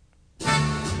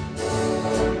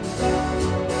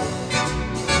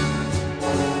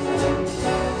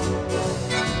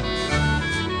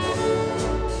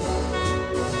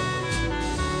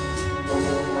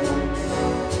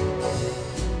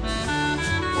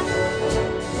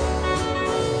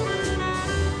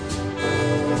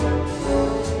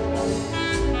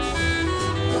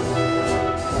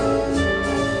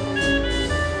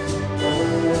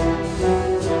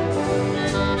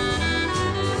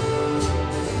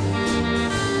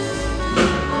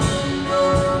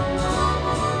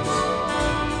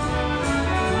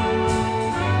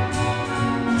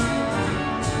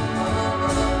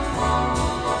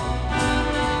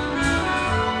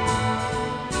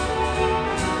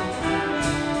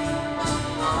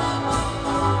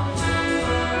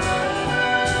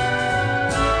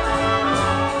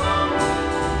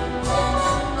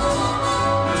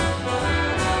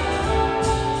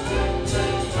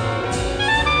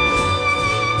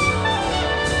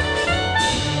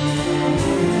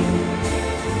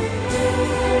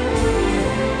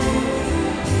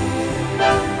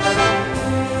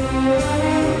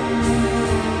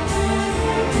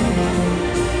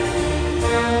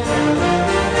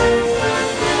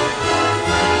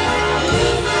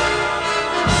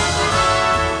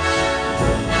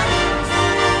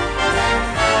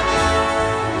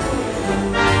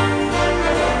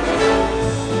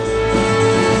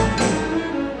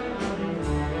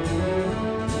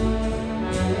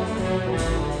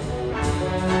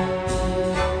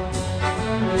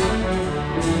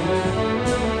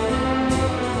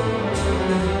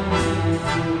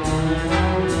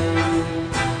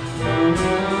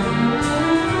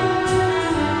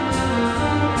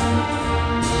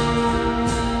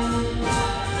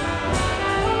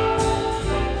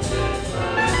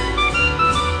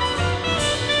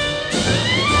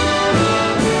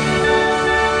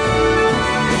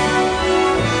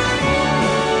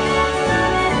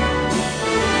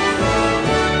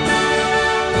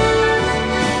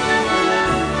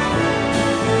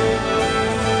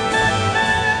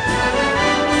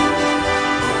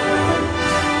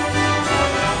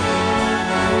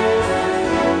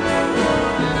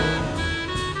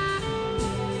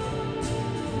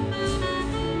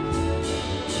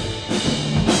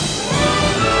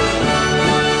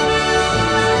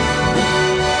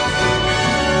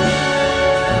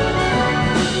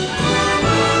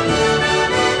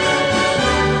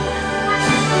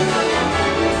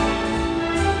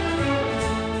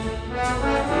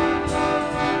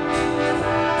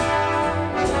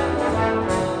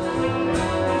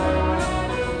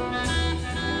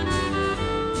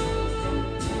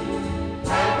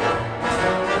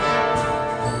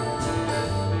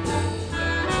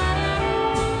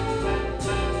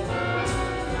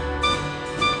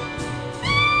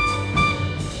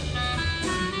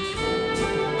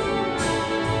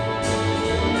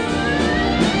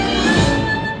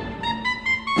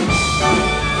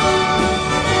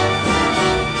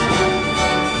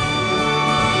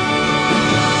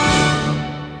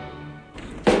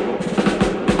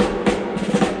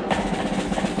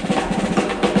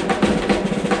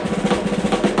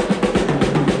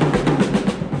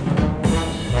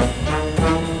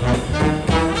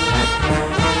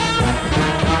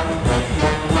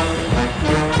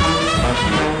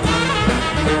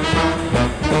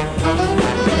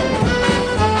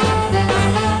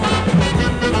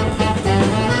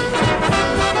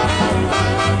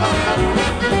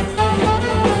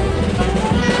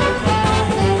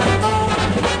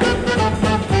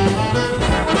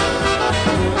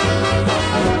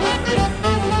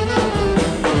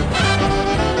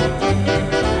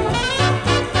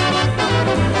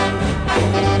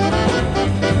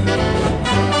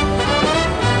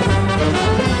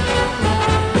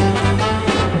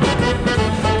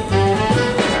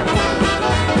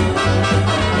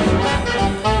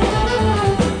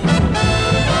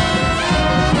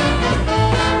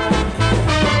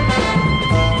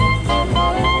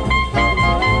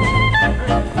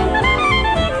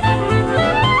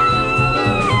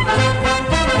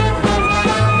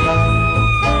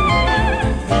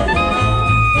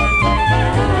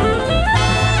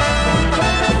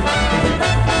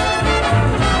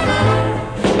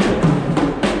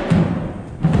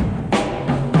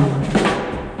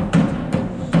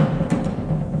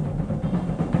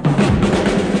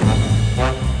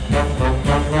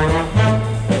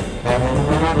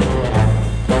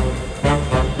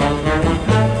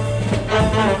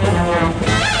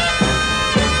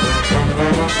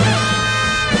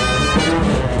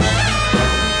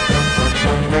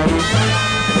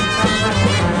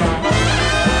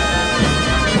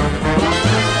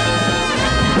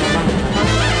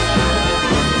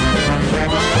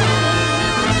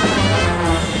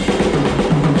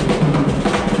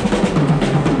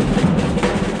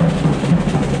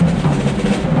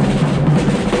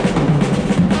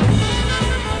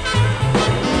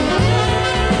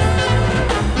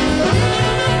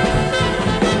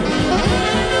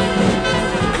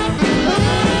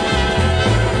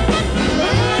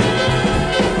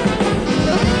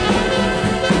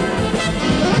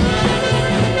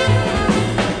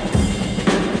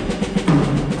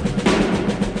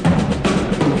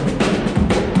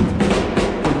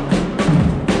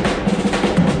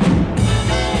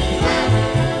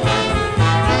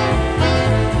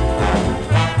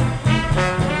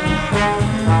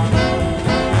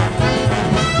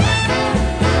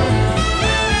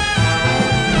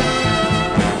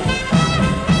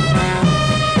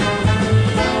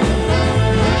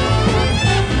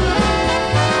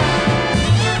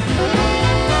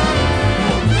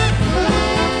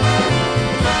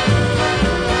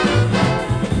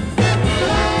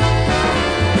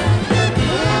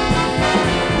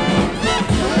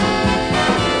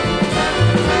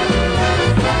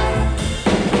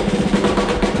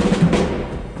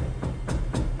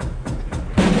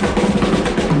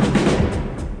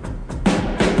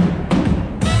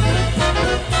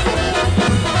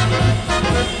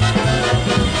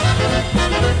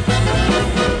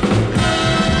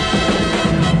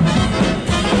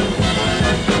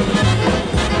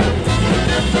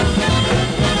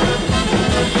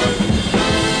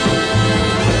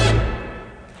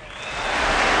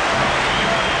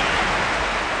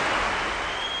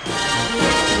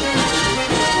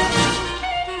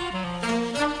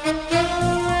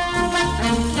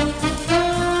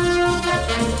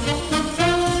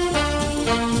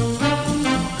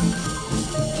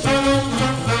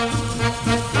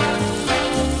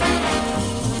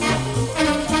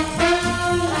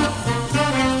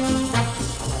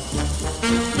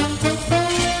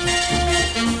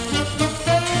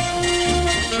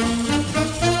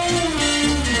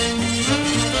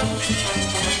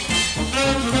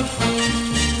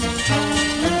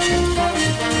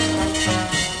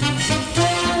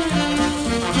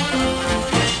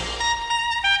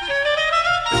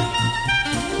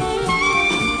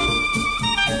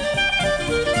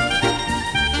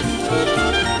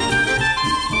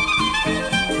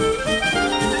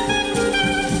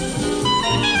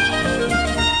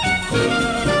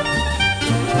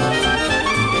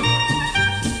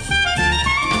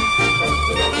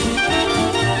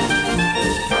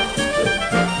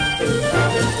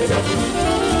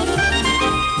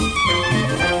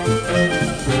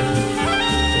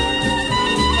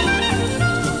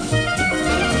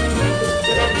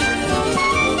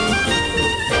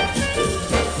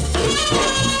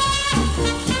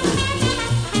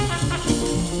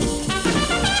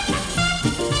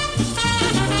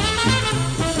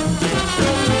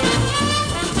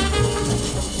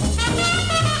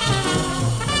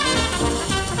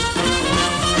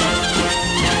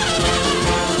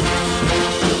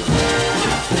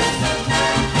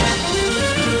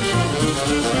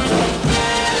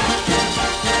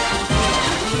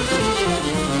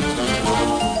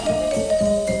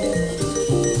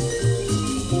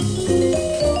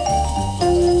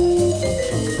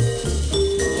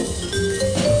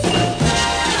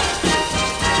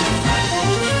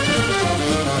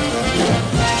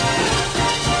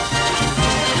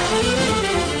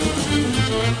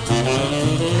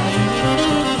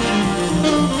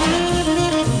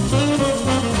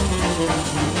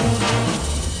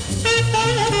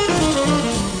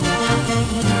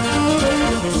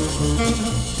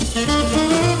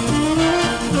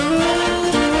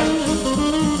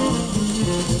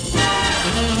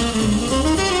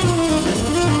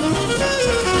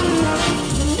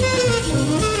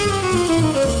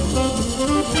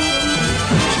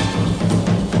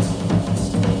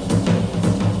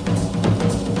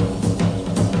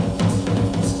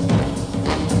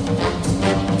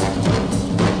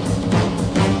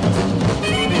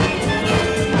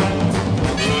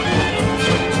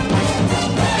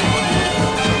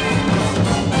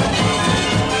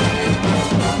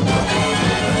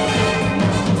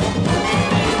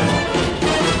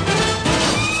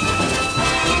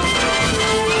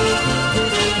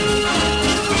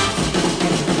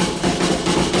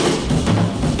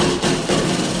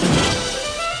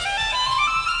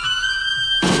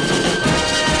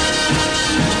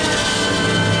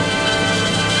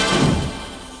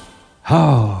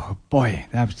 Boy,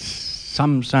 that's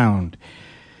some sound.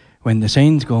 When the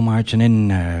Saints Go Marching In,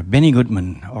 Benny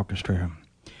Goodman Orchestra.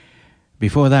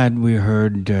 Before that, we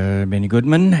heard Benny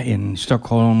Goodman in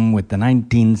Stockholm with the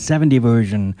 1970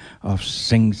 version of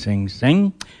Sing, Sing,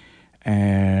 Sing.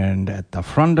 And at the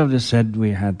front of the set,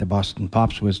 we had the Boston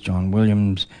Pops with John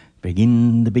Williams,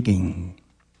 Begin the Begin.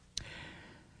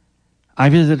 I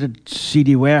visited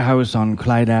CD Warehouse on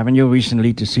Clyde Avenue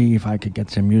recently to see if I could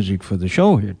get some music for the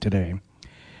show here today.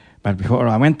 But before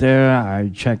I went there, I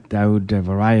checked out a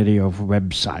variety of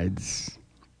websites.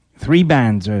 3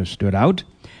 bands stood out: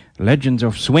 Legends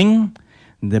of Swing,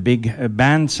 the Big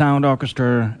Band Sound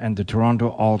Orchestra, and the Toronto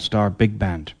All-Star Big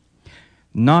Band.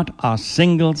 Not a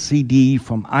single CD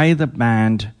from either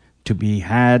band to be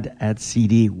had at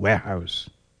CD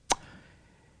Warehouse.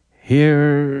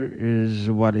 Here is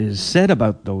what is said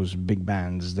about those big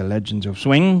bands. The Legends of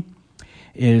Swing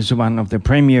is one of the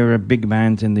premier big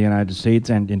bands in the United States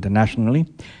and internationally,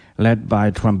 led by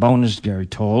trombonist Jerry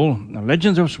Toll. The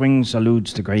Legends of Swing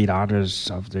salutes the great artists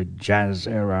of the jazz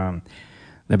era.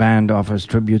 The band offers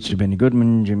tributes to Benny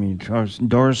Goodman, Jimmy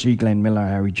Dorsey, Glenn Miller,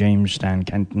 Harry James, Stan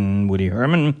Kenton, Woody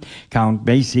Herman, Count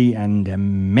Basie, and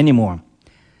many more.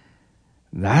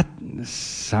 That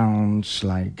sounds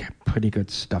like pretty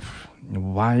good stuff.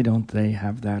 Why don't they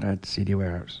have that at CD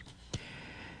Warehouse?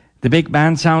 The Big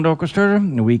Band Sound Orchestra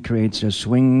recreates the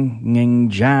swinging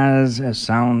jazz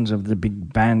sounds of the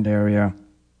big band era,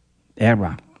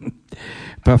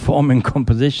 performing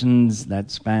compositions that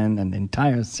span an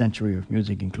entire century of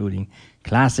music, including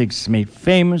classics made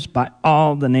famous by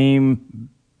all the name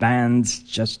bands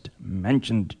just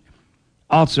mentioned.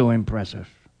 Also impressive.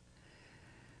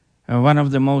 One of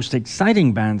the most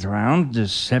exciting bands around, the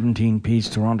 17-piece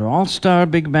Toronto All-Star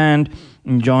Big Band,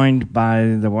 joined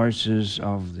by the voices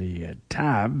of the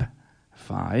Tab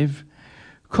 5,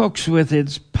 cooks with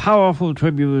its powerful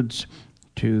tributes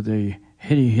to the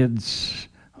hitty hits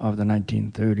of the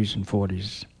 1930s and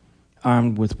 40s.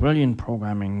 Armed with brilliant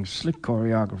programming, slick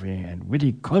choreography, and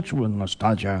witty cultural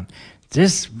nostalgia,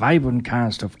 this vibrant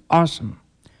cast of awesome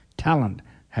talent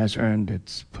has earned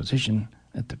its position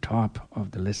at the top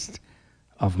of the list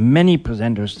of many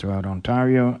presenters throughout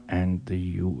Ontario and the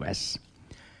U.S.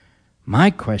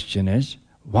 My question is,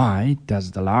 why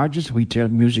does the largest retail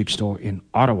music store in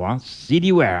Ottawa,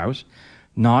 CD Warehouse,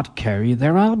 not carry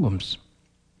their albums?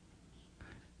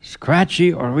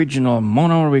 Scratchy original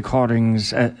mono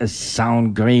recordings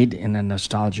sound great in a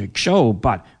nostalgic show,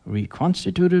 but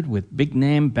reconstituted with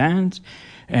big-name bands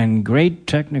and great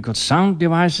technical sound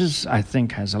devices, I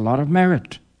think has a lot of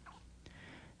merit.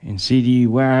 In CD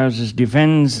Warehouse's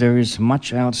defense, there is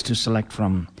much else to select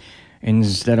from.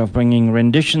 Instead of bringing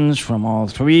renditions from all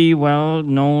 3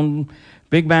 well-known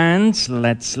big bands,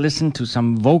 let's listen to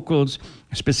some vocals,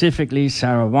 specifically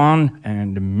Sarah Vaughan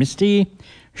and Misty,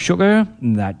 Sugar,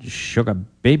 That Sugar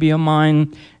Baby of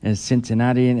Mine,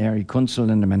 Cincinnati and Eric Kunzel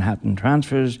and the Manhattan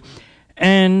Transfers,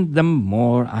 and The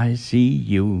More I See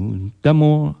You, The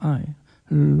More I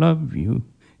Love You.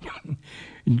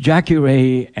 Jackie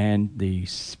Ray and the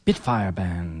Spitfire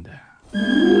Band.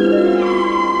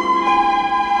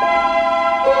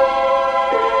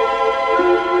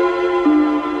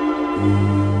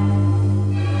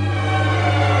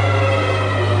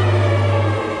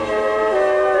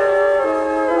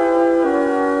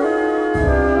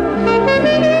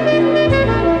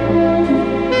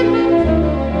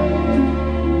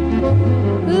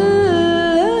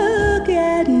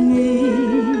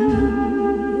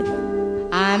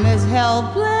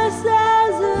 Helpless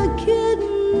as a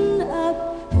kitten up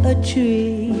a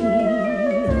tree,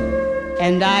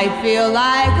 and I feel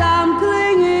like I'm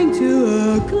clinging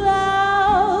to a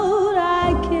cloud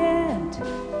I can't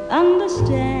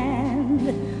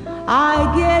understand.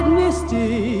 I get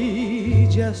misty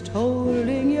just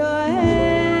holding your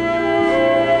hand.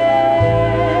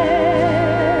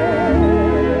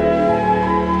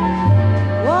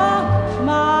 Walk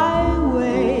my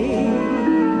way,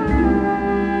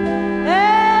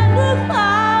 and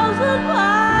 1,000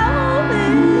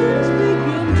 violins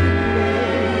begin to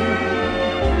play.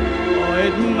 Or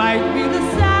it might be the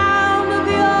sound of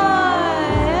your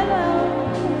hello,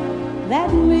 that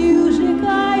music I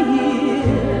hear.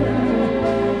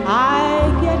 I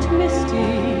get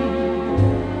misty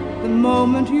the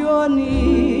moment you're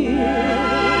near.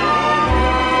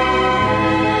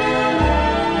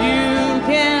 You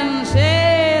can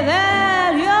say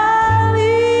that you're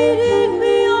leading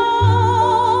me on,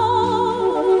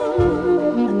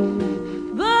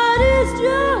 but it's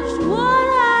just what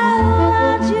I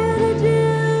want you to do.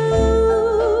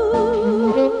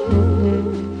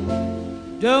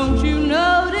 Don't you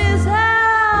notice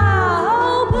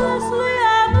how hopelessly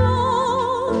I'm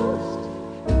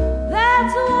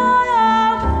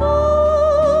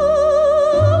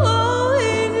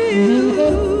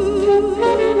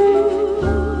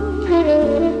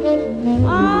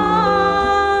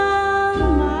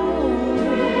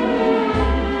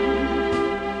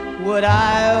would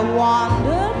I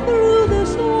wander through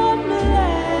this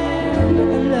wonderland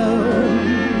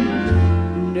alone,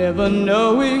 never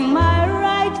knowing my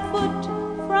right foot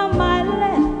from my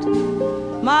left,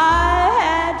 my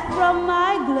hat from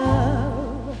my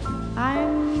glove.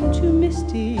 I'm too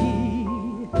misty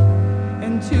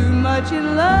and too much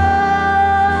in love.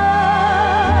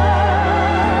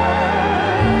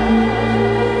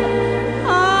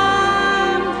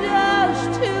 I'm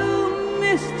just too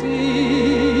misty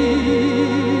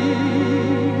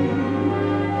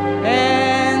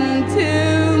and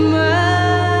too much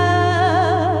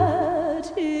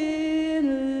in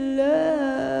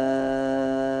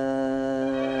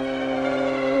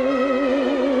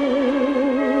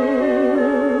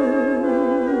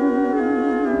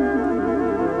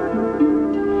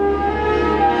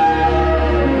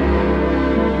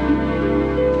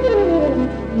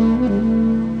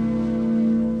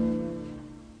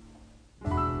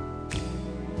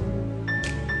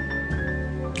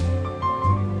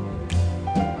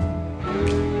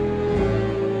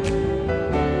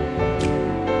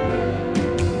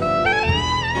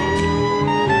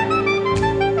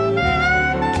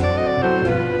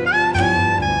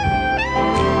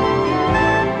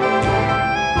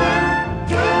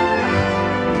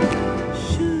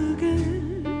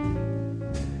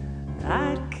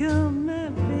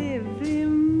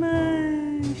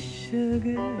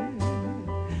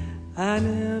I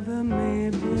never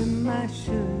made him my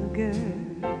sugar.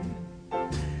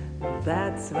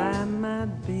 That's why my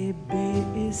baby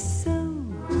is so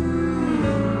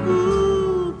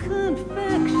ooh,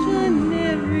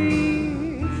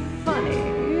 confectionery funny.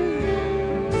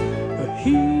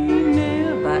 He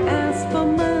never asked for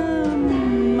my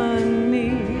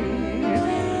money,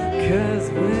 'cause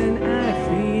when I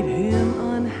feed him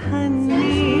on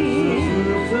honey,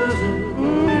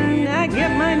 I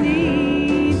get my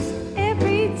needs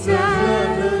every time.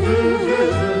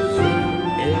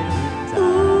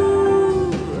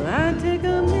 Ooh, I take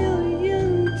a million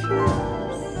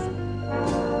trips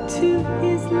to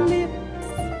his lips.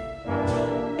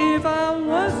 If I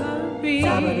was a bee,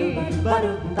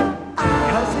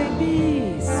 'cause they'd be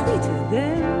sweeter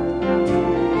than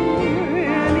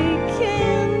any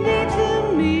candy to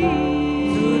me.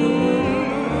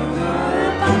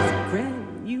 It's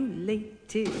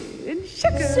granulated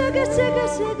sugar, sugar, sugar,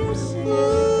 sugar, sugar.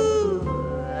 Ooh,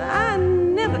 I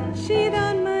never cheat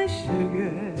on my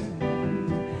sugar,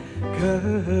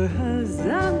 'cause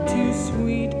I'm too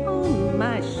sweet on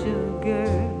my sugar.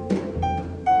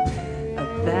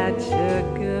 That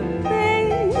sugar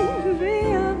baby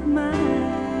of mine.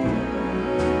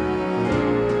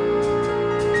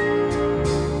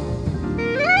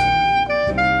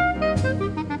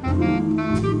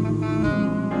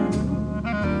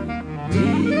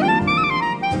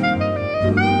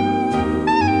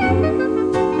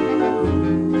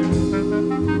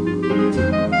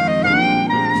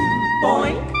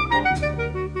 Boink.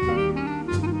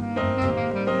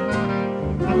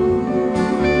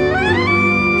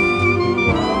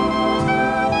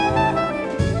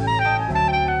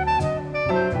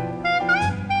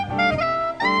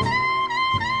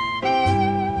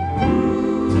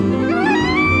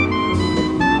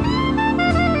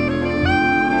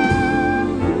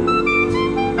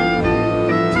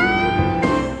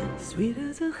 Sweet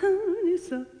as a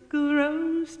honeysuckle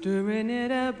rose, stirring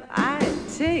it up, I'd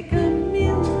take a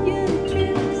million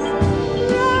trips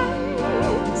right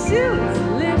to his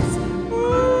lips.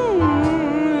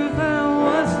 If I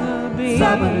was a bee, I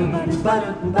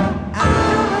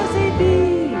was a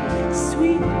bee,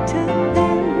 sweeter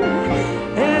than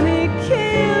any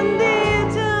candy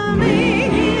to me.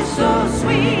 He's so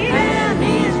sweet and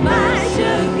he's my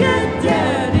sugar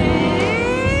daddy.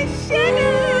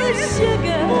 Sugar,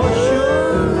 sugar,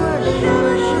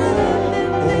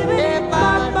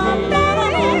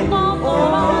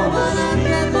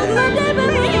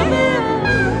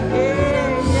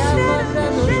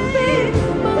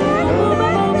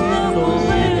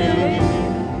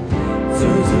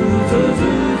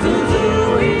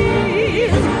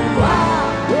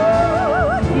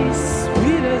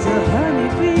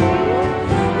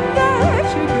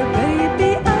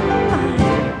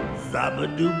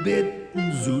 Bit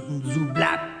zootin' zoo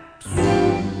blap.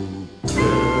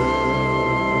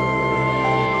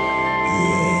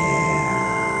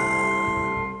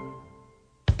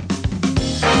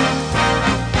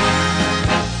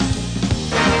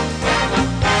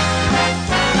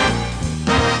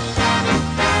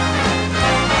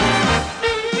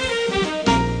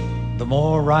 The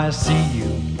more I see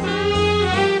you,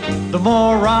 the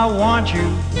more I want you.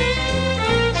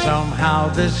 Somehow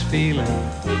this feeling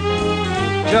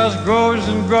just grows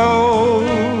and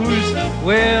grows.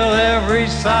 With every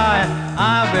sigh,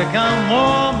 I become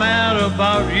more mad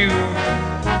about you,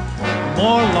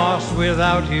 more lost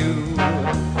without you,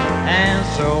 and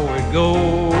so it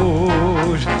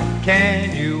goes.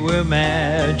 Can you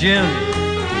imagine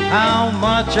how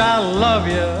much I love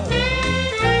you?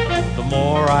 The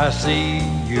more I see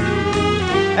you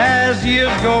as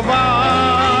years go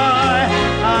by,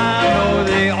 I know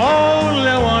the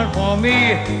only one for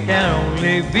me can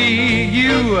only be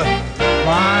you.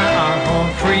 My arms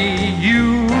won't free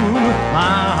you,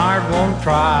 my heart won't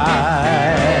try.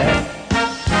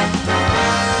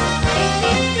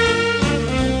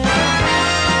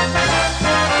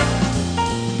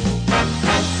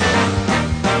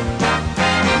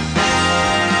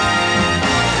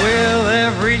 With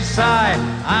every sigh,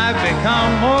 I've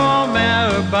become more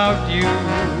mad about you,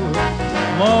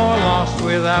 more lost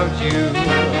without you,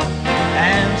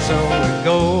 and so it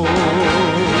goes.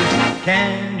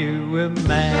 Can you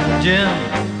imagine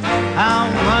how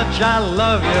much I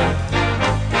love you?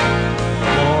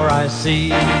 The more I see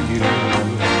you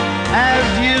as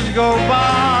years go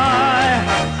by,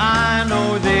 I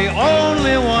know the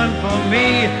only one for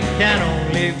me can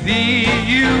only be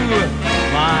you.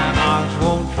 My arms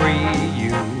won't free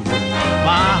you,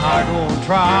 my heart won't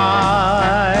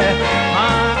try.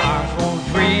 My arms won't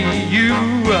free you,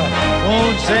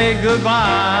 won't say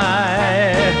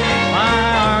goodbye. My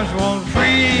arms won't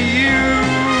free you,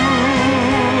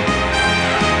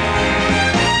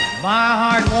 my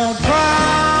heart won't try.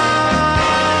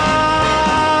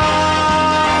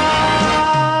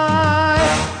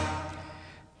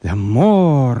 The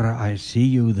more I see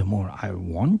you, the more I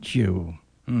want you.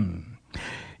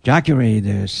 Jackie Ray,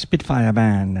 the Spitfire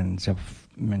Band, and so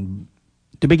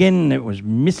to begin it was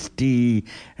Misty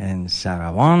and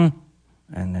Sarah Vaughan,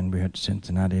 and then we heard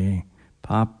Cincinnati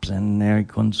Pops and Eric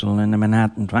Kunzel and the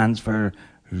Manhattan Transfer,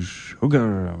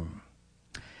 Sugar.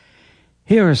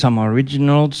 Here are some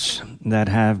originals that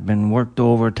have been worked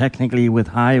over technically with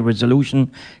high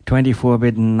resolution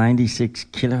 24-bit and 96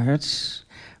 kilohertz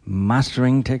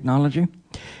mastering technology.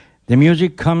 The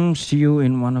music comes to you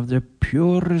in one of the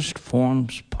purest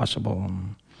forms possible.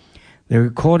 The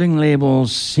recording label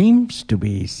seems to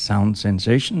be Sound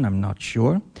Sensation, I'm not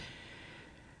sure.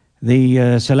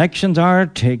 The selections are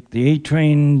Take the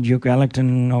A-Train, Duke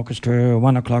Ellington Orchestra,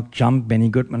 1 O'Clock Jump, Benny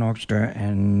Goodman Orchestra,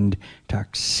 and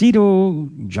Tuxedo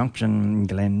Junction,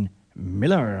 Glenn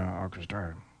Miller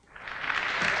Orchestra.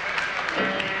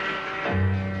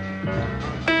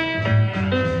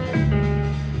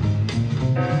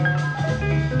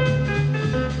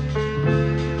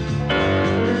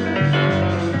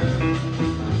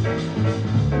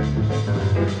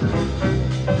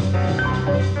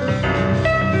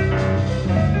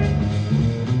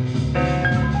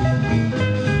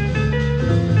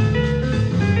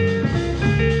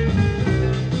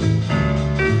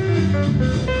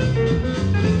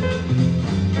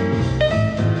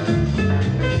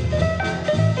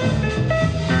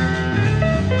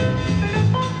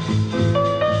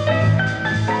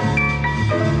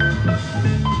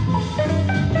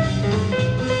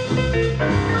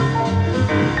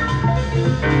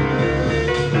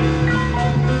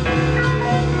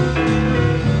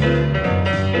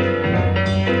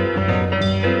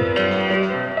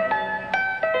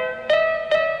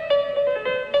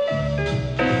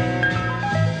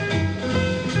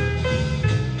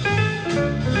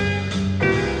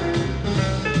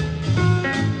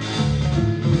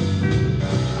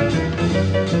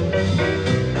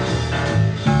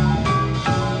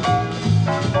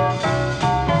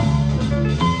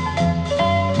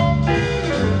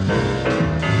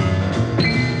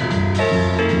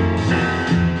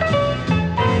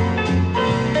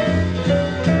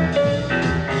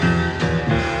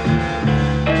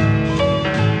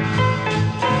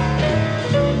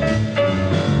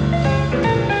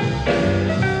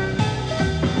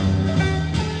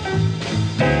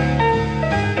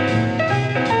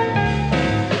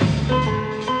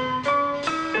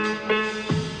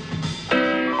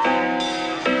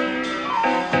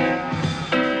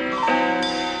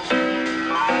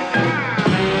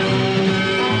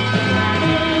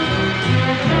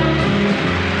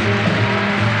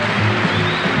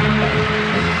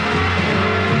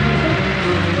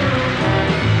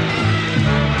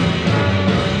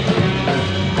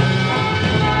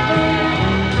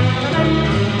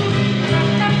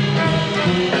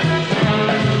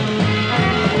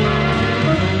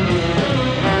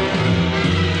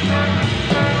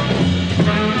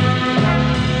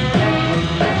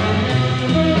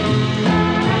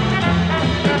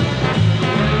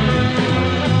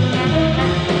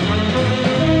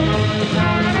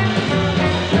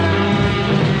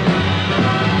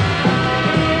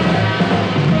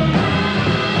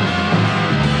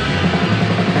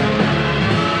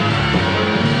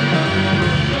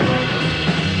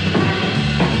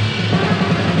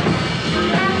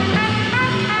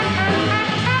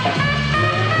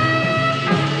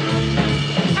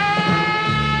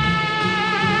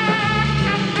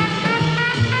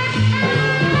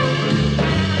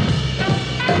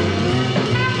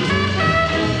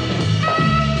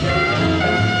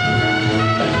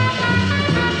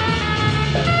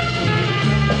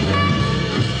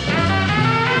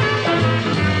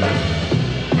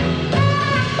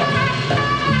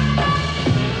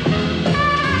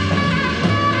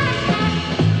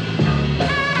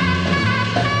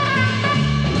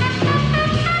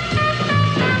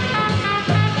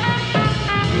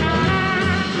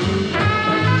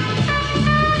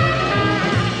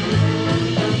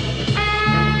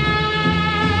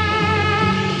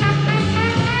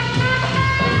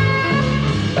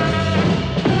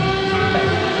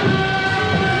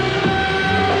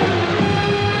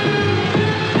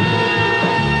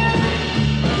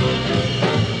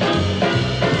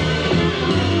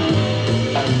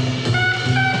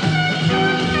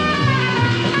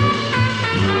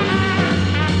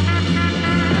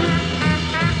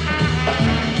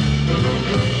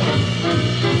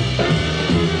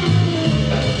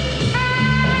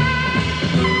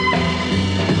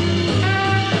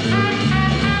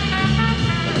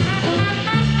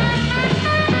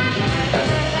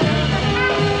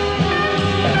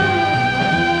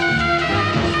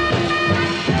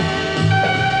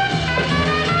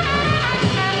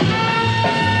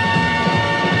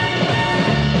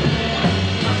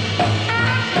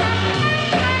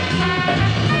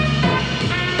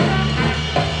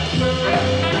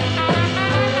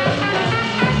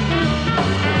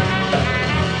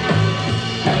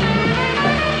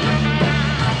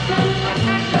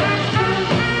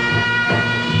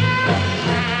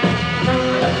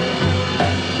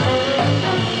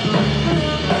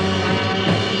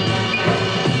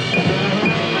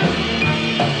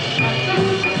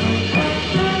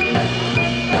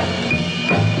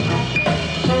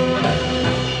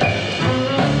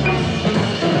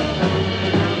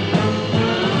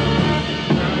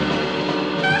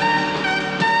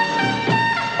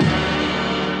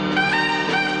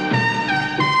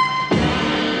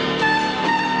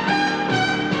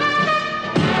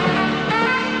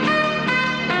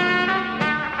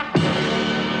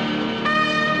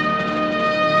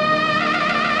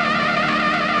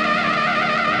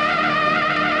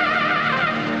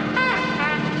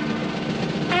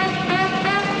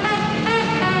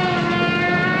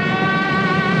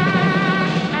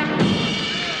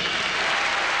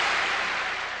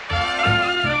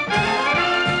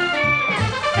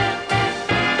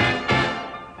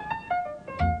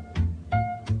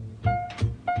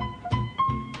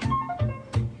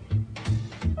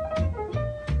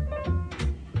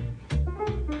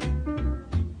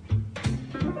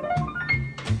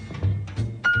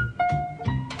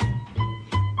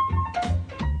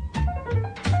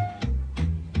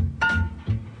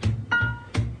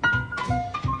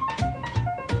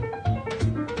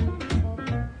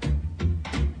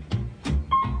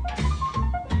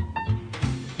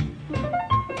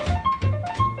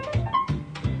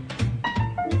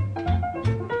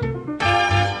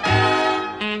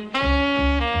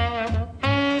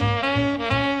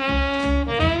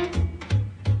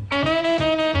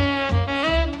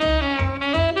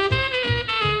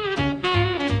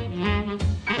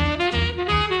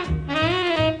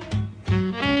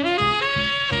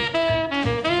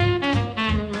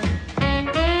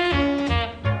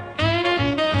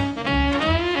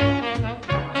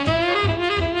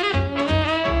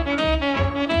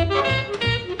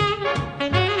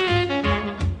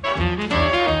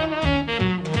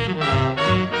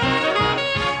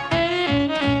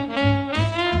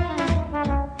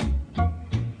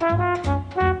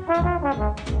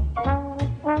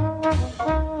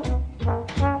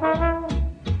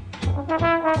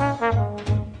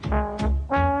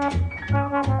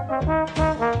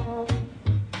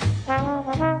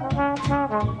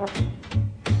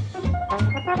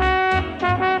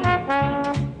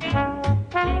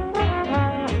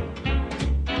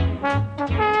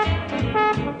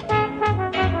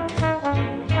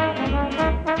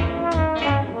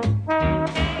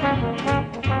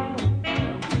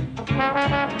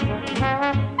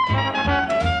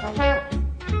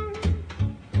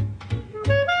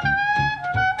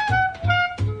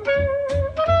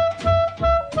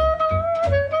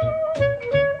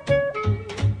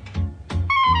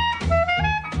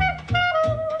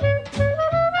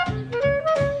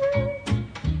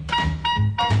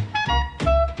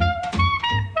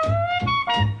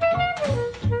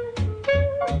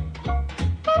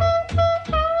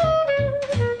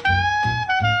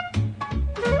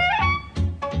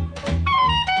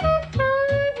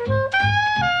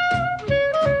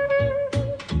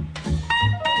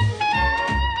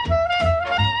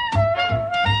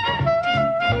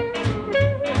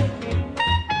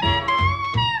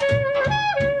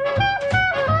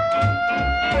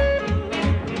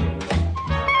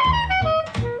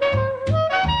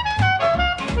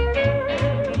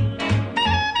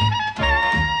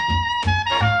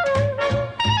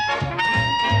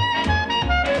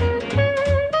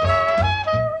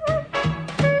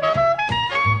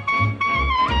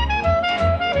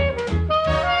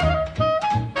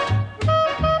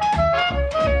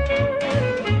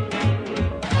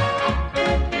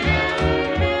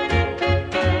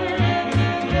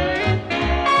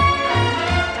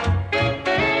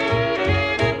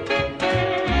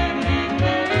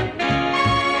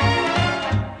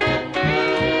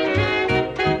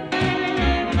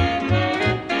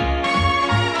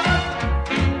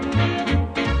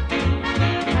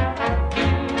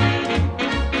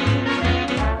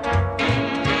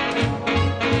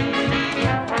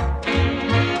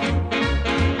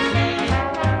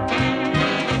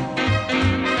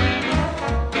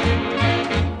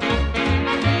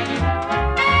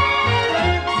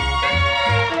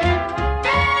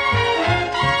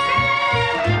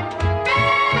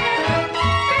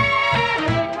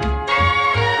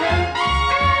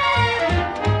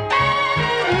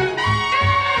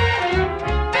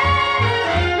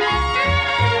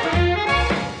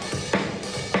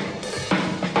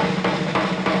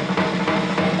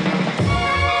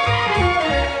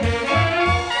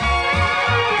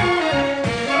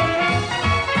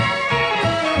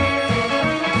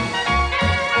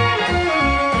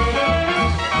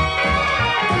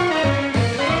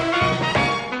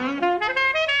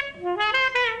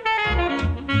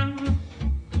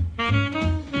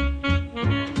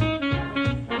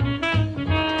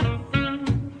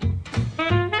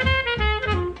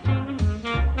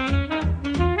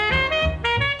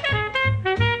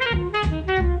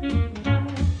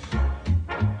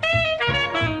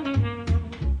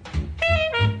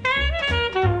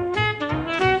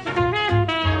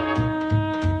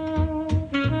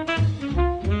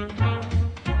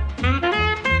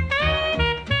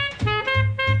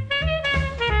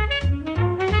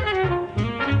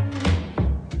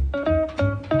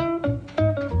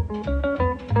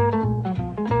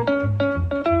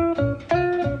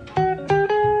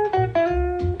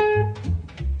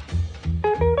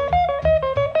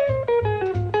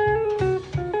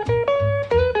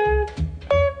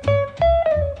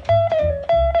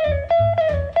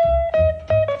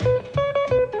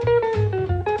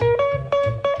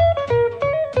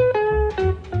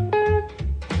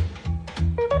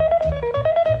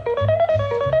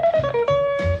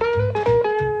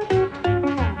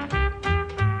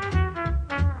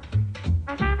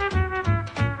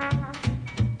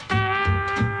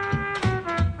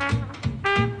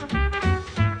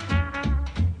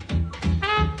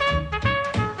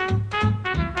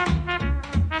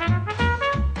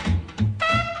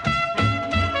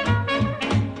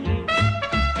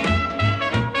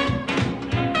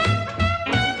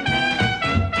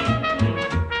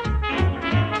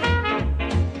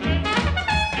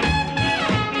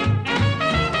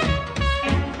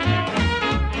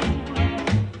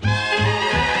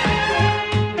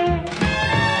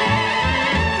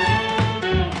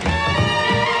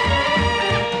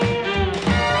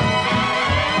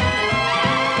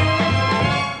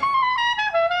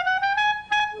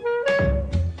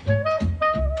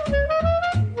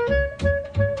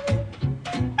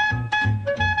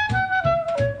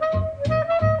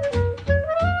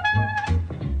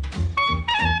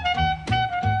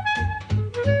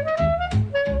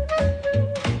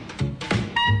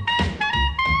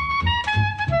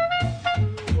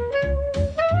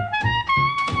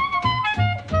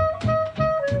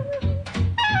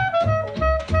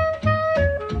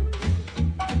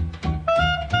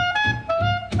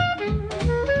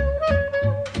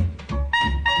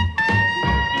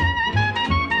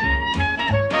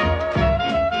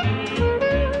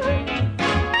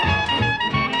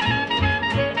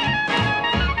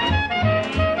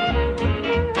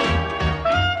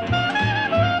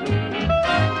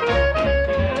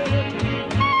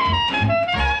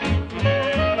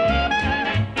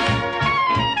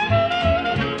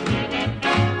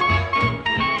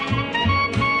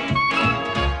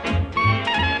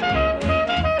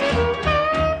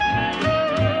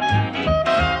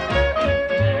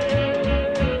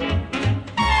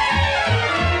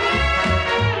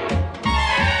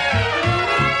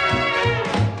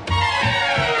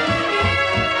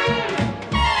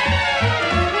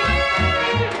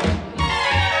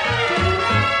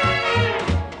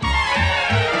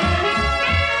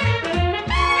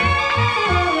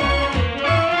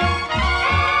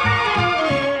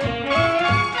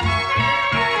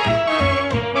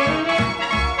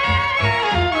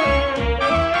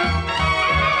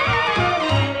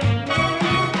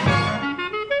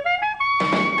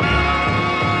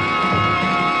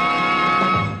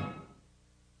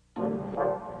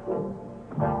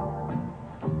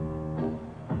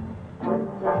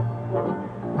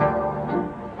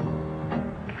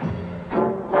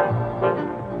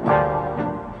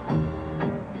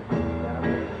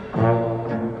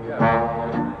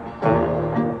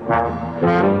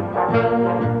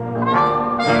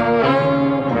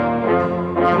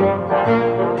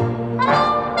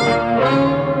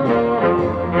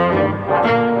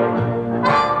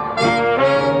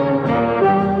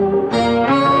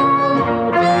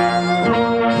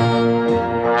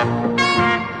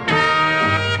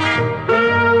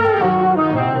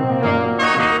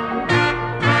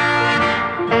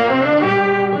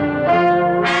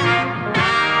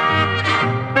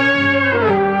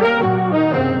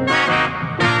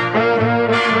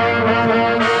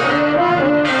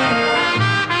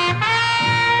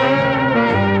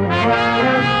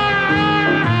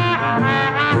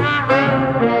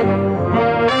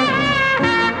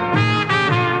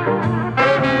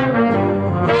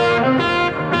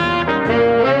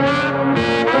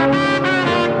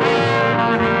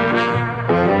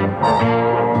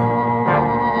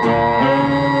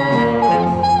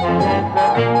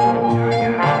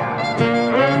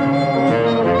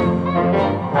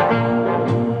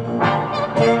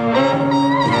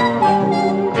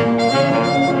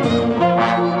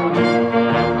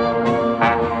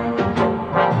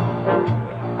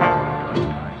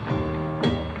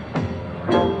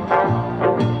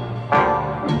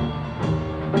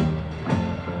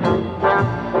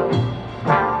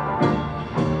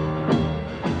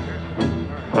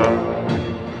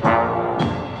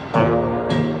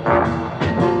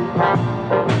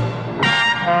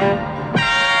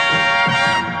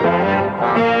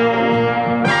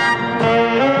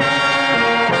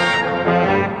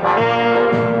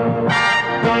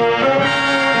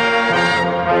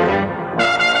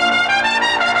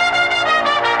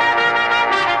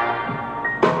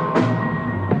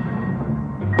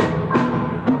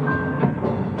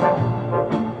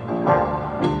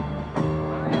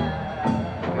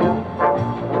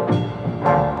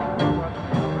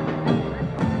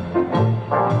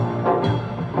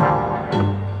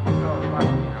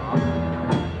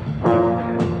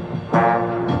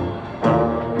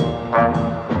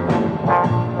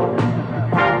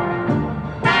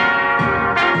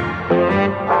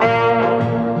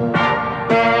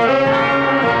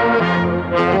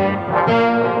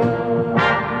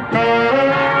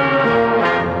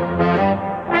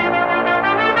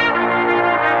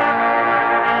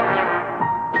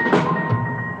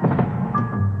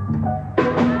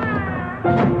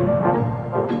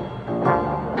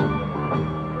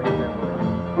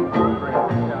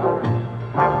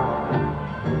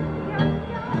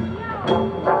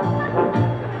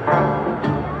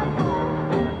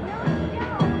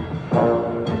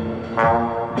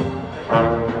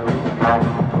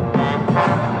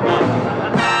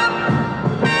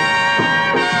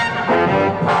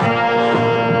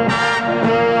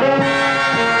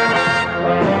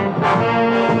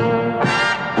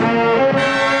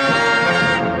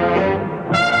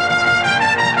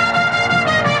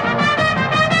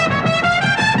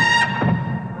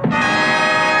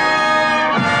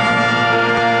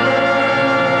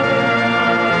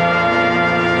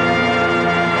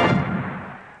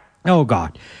 Oh,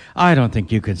 God, I don't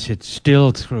think you could sit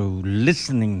still through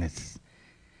listening this.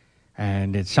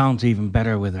 And it sounds even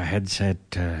better with a headset,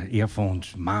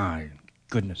 earphones. My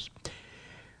goodness.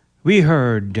 We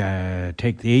heard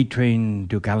Take the A Train,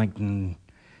 Duke Ellington,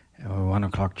 1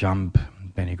 O'Clock Jump,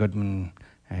 Benny Goodman,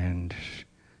 and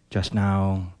just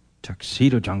now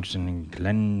Tuxedo Junction and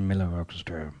Glenn Miller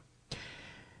Orchestra.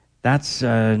 That's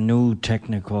a new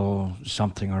technical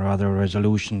something or other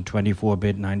resolution,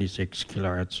 24-bit, 96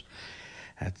 kilohertz.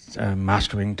 That's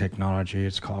mastering technology,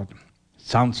 it's called.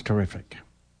 Sounds terrific.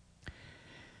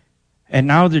 And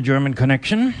now the German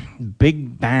connection.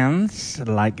 Big bands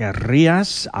like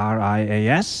RIAS,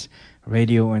 R-I-A-S,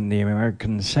 radio in the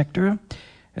American sector.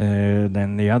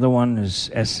 Then the other one is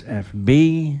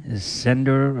SFB,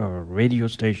 sender or radio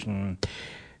station,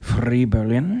 Free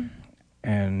Berlin.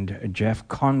 And Jeff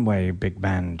Conway Big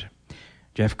Band.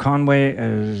 Jeff Conway,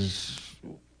 as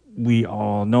we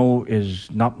all know,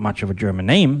 is not much of a German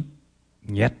name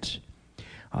yet.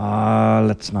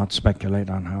 Let's not speculate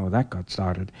on how that got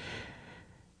started.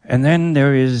 And then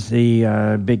there is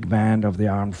the big band of the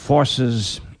armed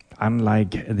forces.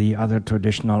 Unlike the other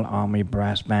traditional army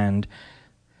brass band,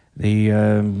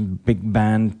 the big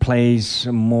band plays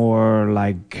more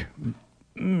like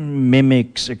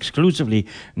mimics exclusively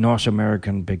North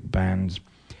American big bands.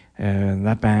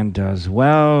 That band does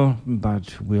well,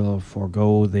 but will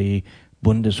forego the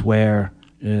Bundeswehr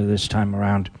this time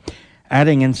around,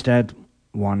 adding instead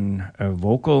one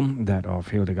vocal, that of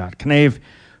Hildegard Knef,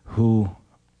 who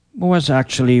was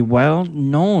actually well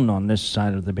known on this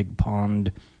side of the big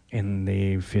pond in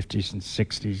the 50s and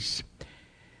 60s.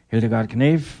 Hildegard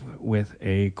Knef with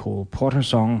a Cole Porter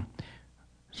song.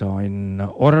 So in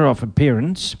order of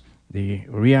appearance, the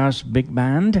Rias Big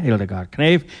Band, Hildegard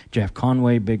Knef, Jeff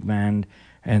Conway Big Band,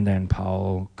 and then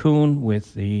Paul Kuhn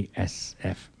with the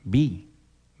SFB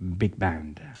Big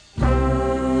Band.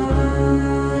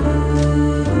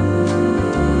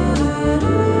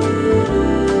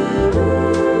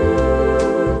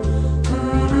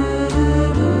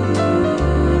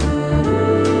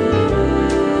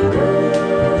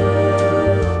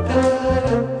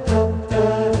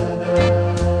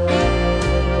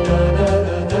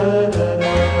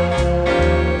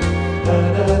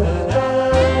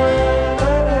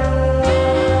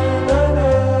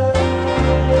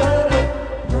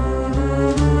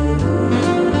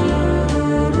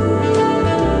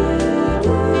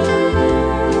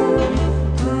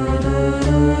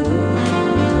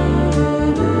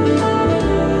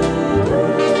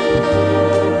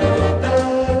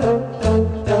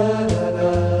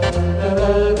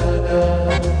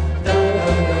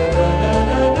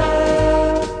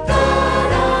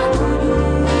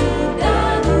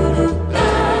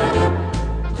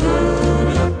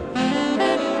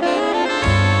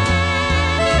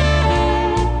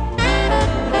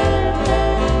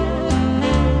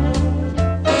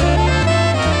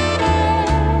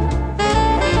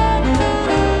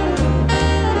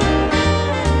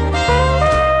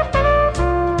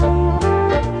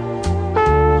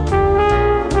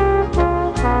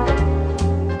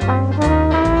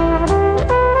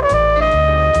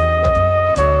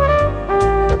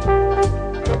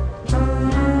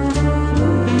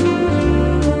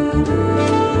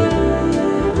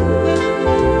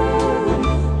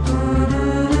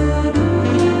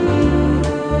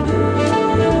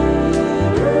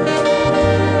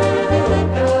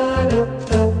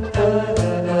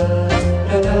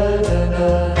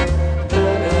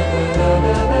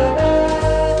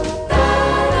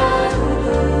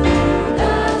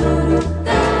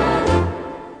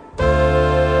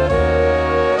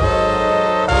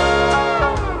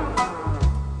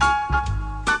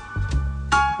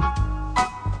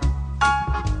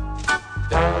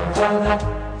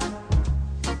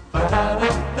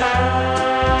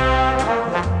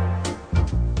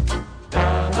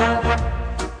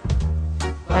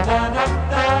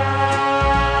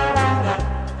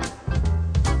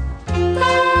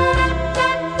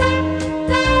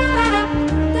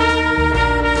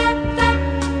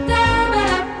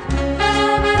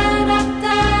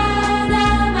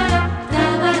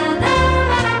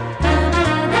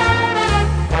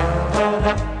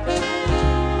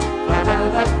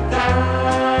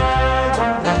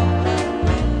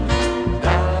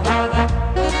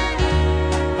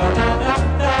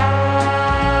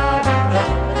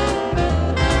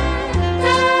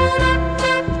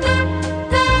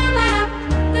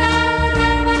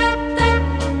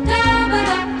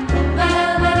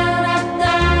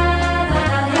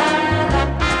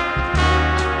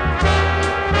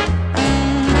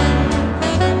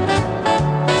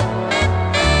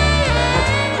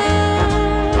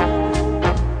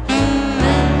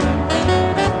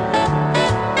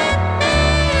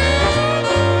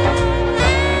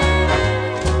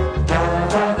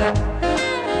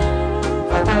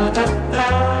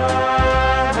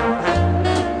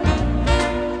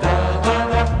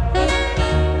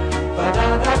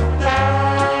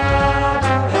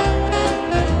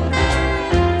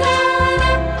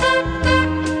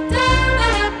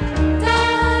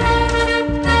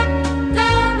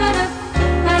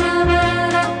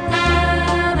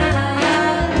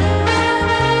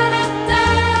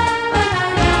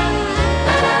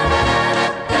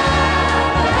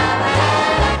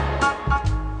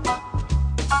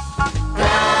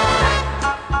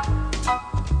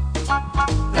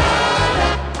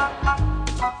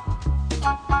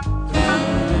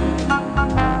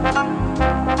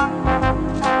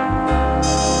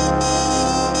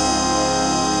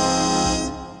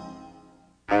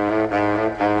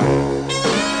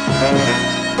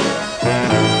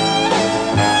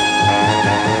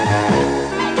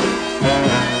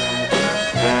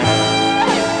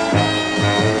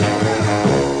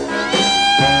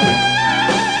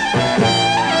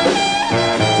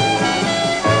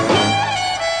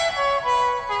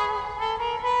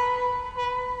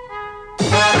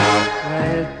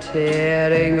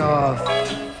 Tearing off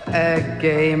a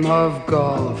game of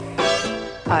golf,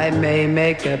 I may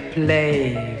make a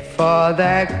play for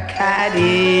the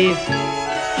caddy,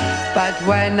 but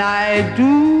when I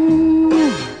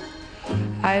do,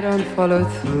 I don't follow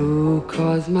through,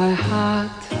 'cause my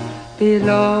heart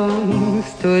belongs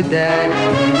to Daddy.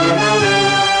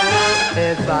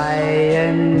 If I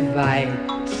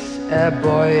invite a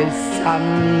boy some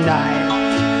night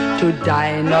to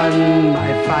dine on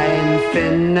my fine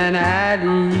fin and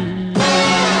Addy,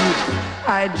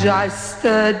 I just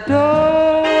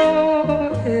adore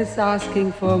his asking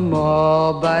for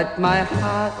more, but my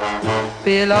heart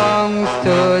belongs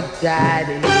to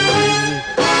Daddy.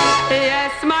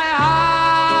 Yes, my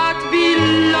heart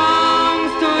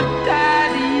belongs to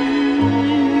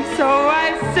Daddy, so I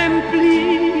simply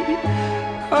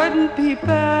couldn't be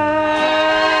bad.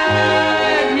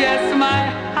 Yes, my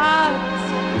heart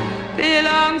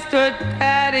belongs to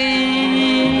Daddy.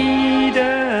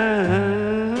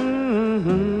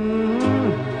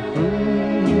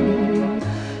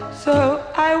 So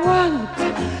I want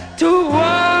to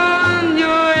warn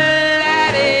you,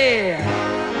 laddie,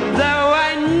 though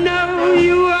I know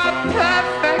you are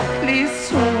perfectly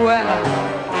swell,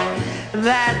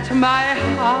 that my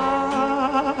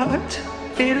heart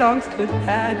belongs to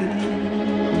Daddy,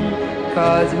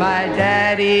 'cause my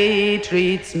daddy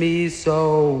treats me so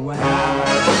well.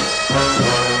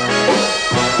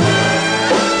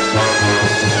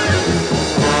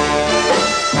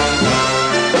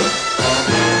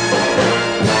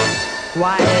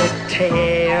 While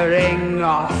tearing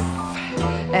off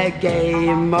a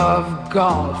game of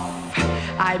golf,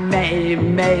 I may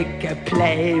make a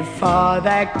play for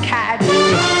the caddy,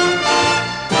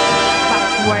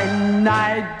 but when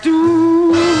I do,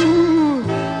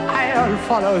 I'll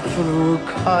follow through,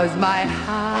 'cause my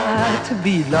heart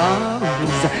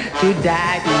belongs to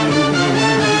Daddy.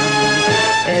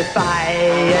 If I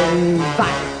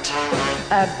invite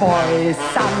a boy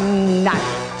some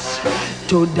night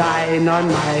to dine on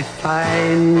my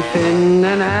fine fin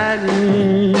and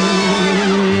Addy,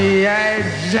 I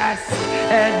just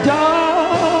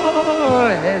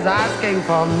adore his asking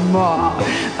for more,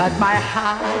 but my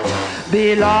heart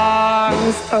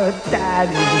belongs to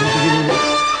Daddy.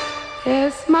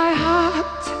 Yes, my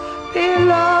heart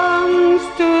belongs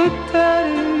to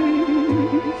Daddy,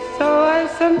 so I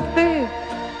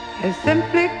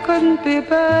simply couldn't be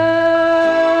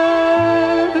bad.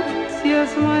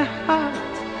 Yes, my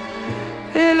heart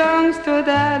belongs to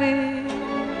Daddy.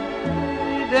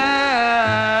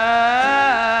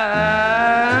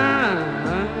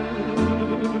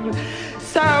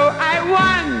 So I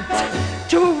want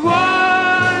to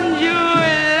warn you,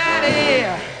 laddie,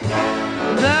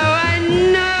 though I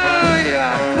know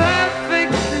you're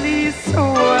perfectly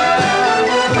swell,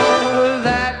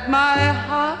 that my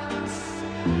heart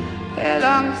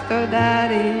belongs to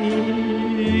Daddy,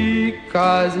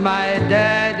 'cause my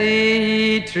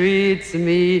daddy treats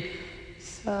me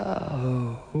so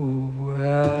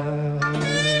well.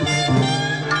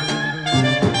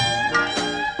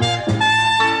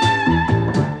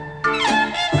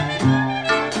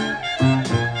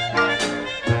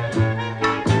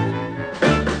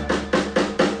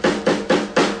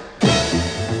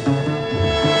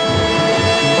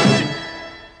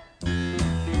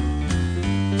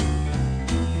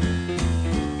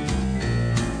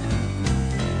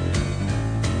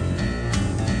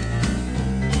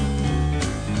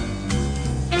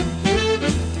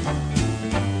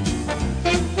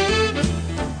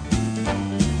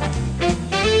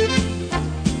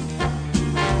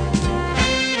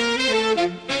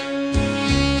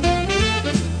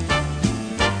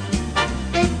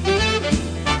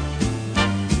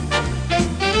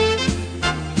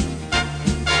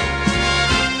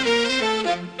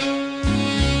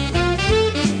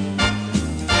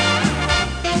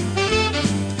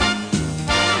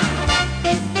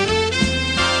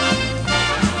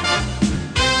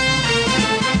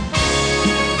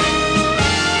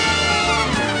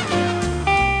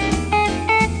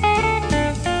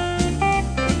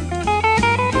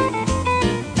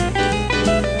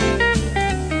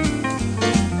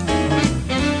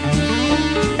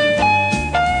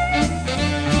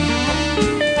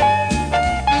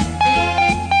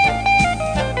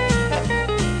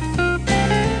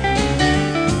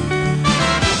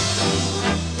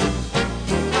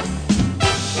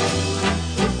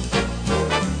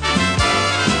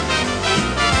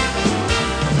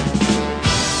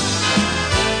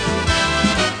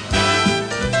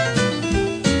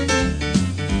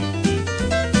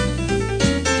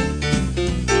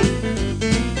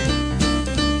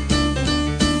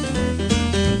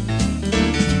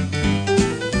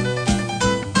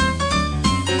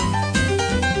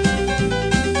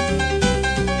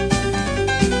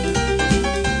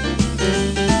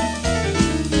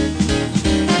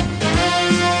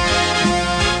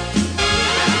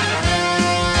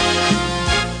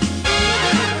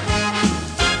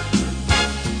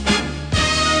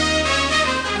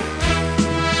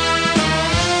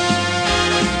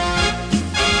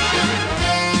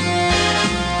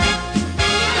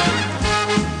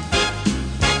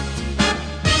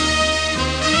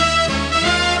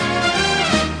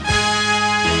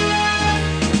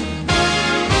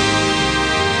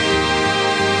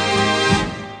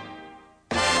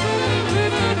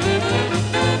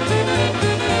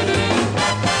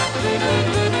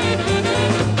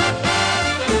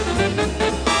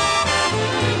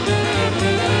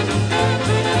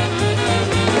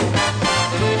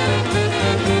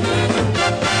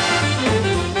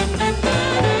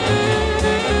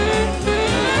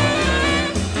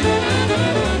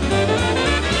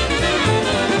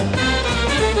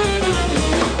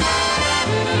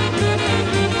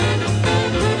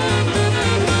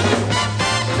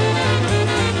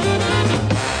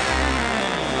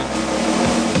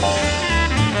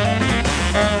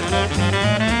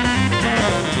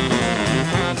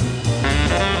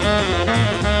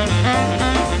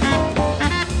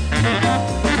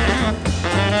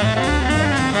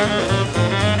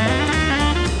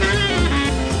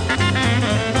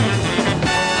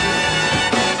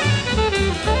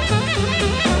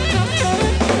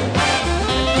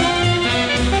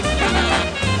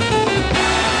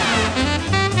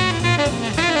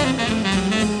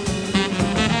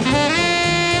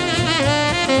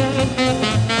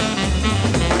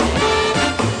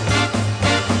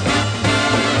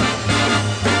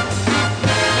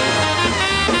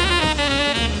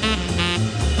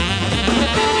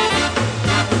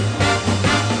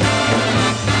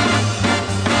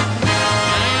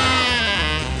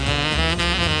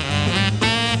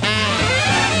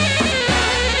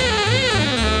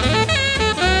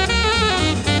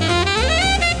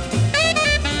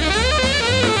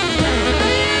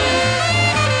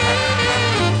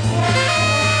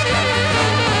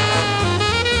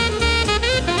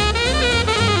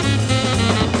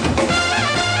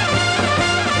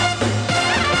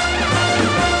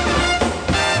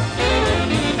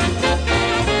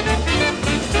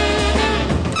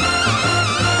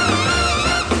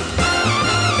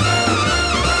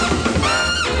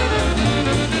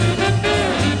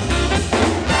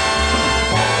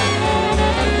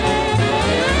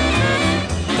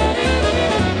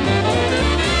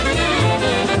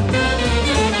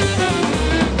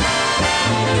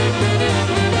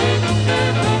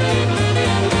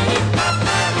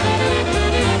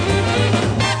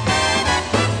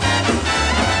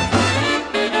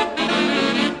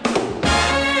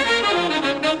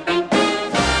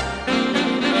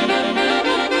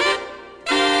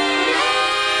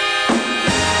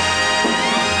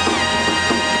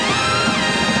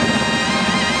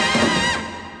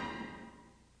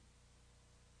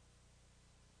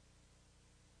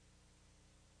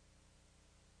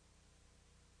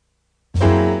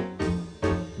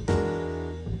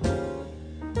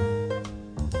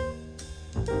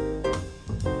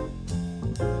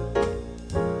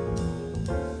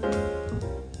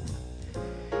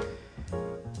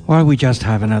 Well, we just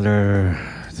have another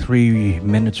 3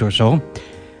 minutes or so.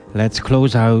 Let's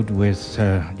close out with,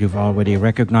 you've already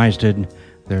recognized it,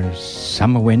 there's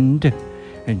Summer Wind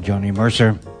and Johnny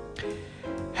Mercer.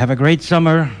 Have a great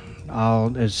summer.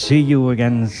 I'll see you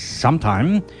again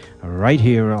sometime right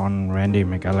here on Randy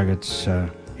McElligot's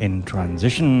In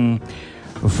Transition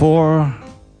for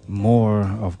more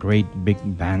of great big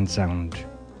band sound.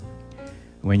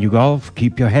 When you golf,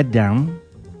 keep your head down,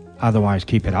 otherwise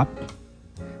keep it up,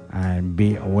 and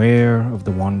be aware of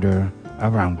the wonder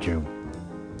around you.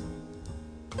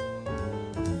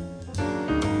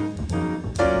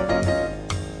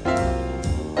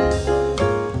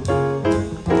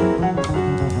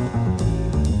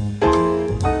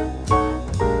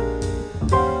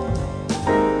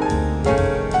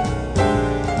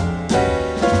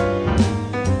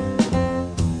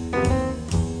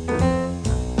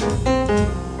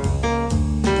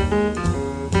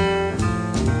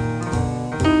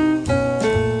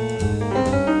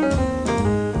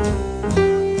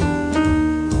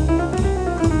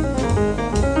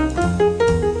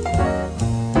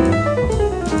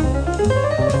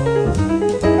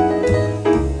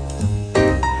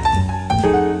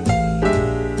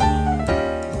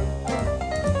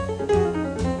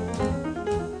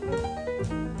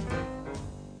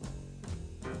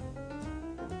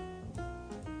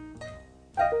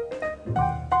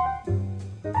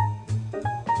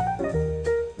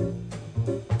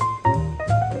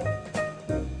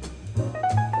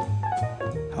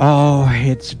 Oh,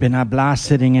 it's been a blast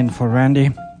sitting in for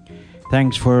Randy.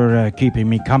 Thanks for keeping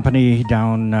me company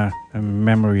down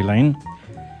memory lane.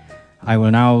 I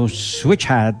will now switch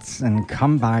hats and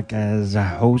come back as a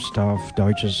host of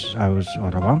Deutsches aus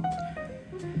Ottawa.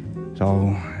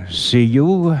 So, see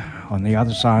you on the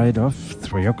other side of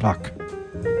 3 o'clock.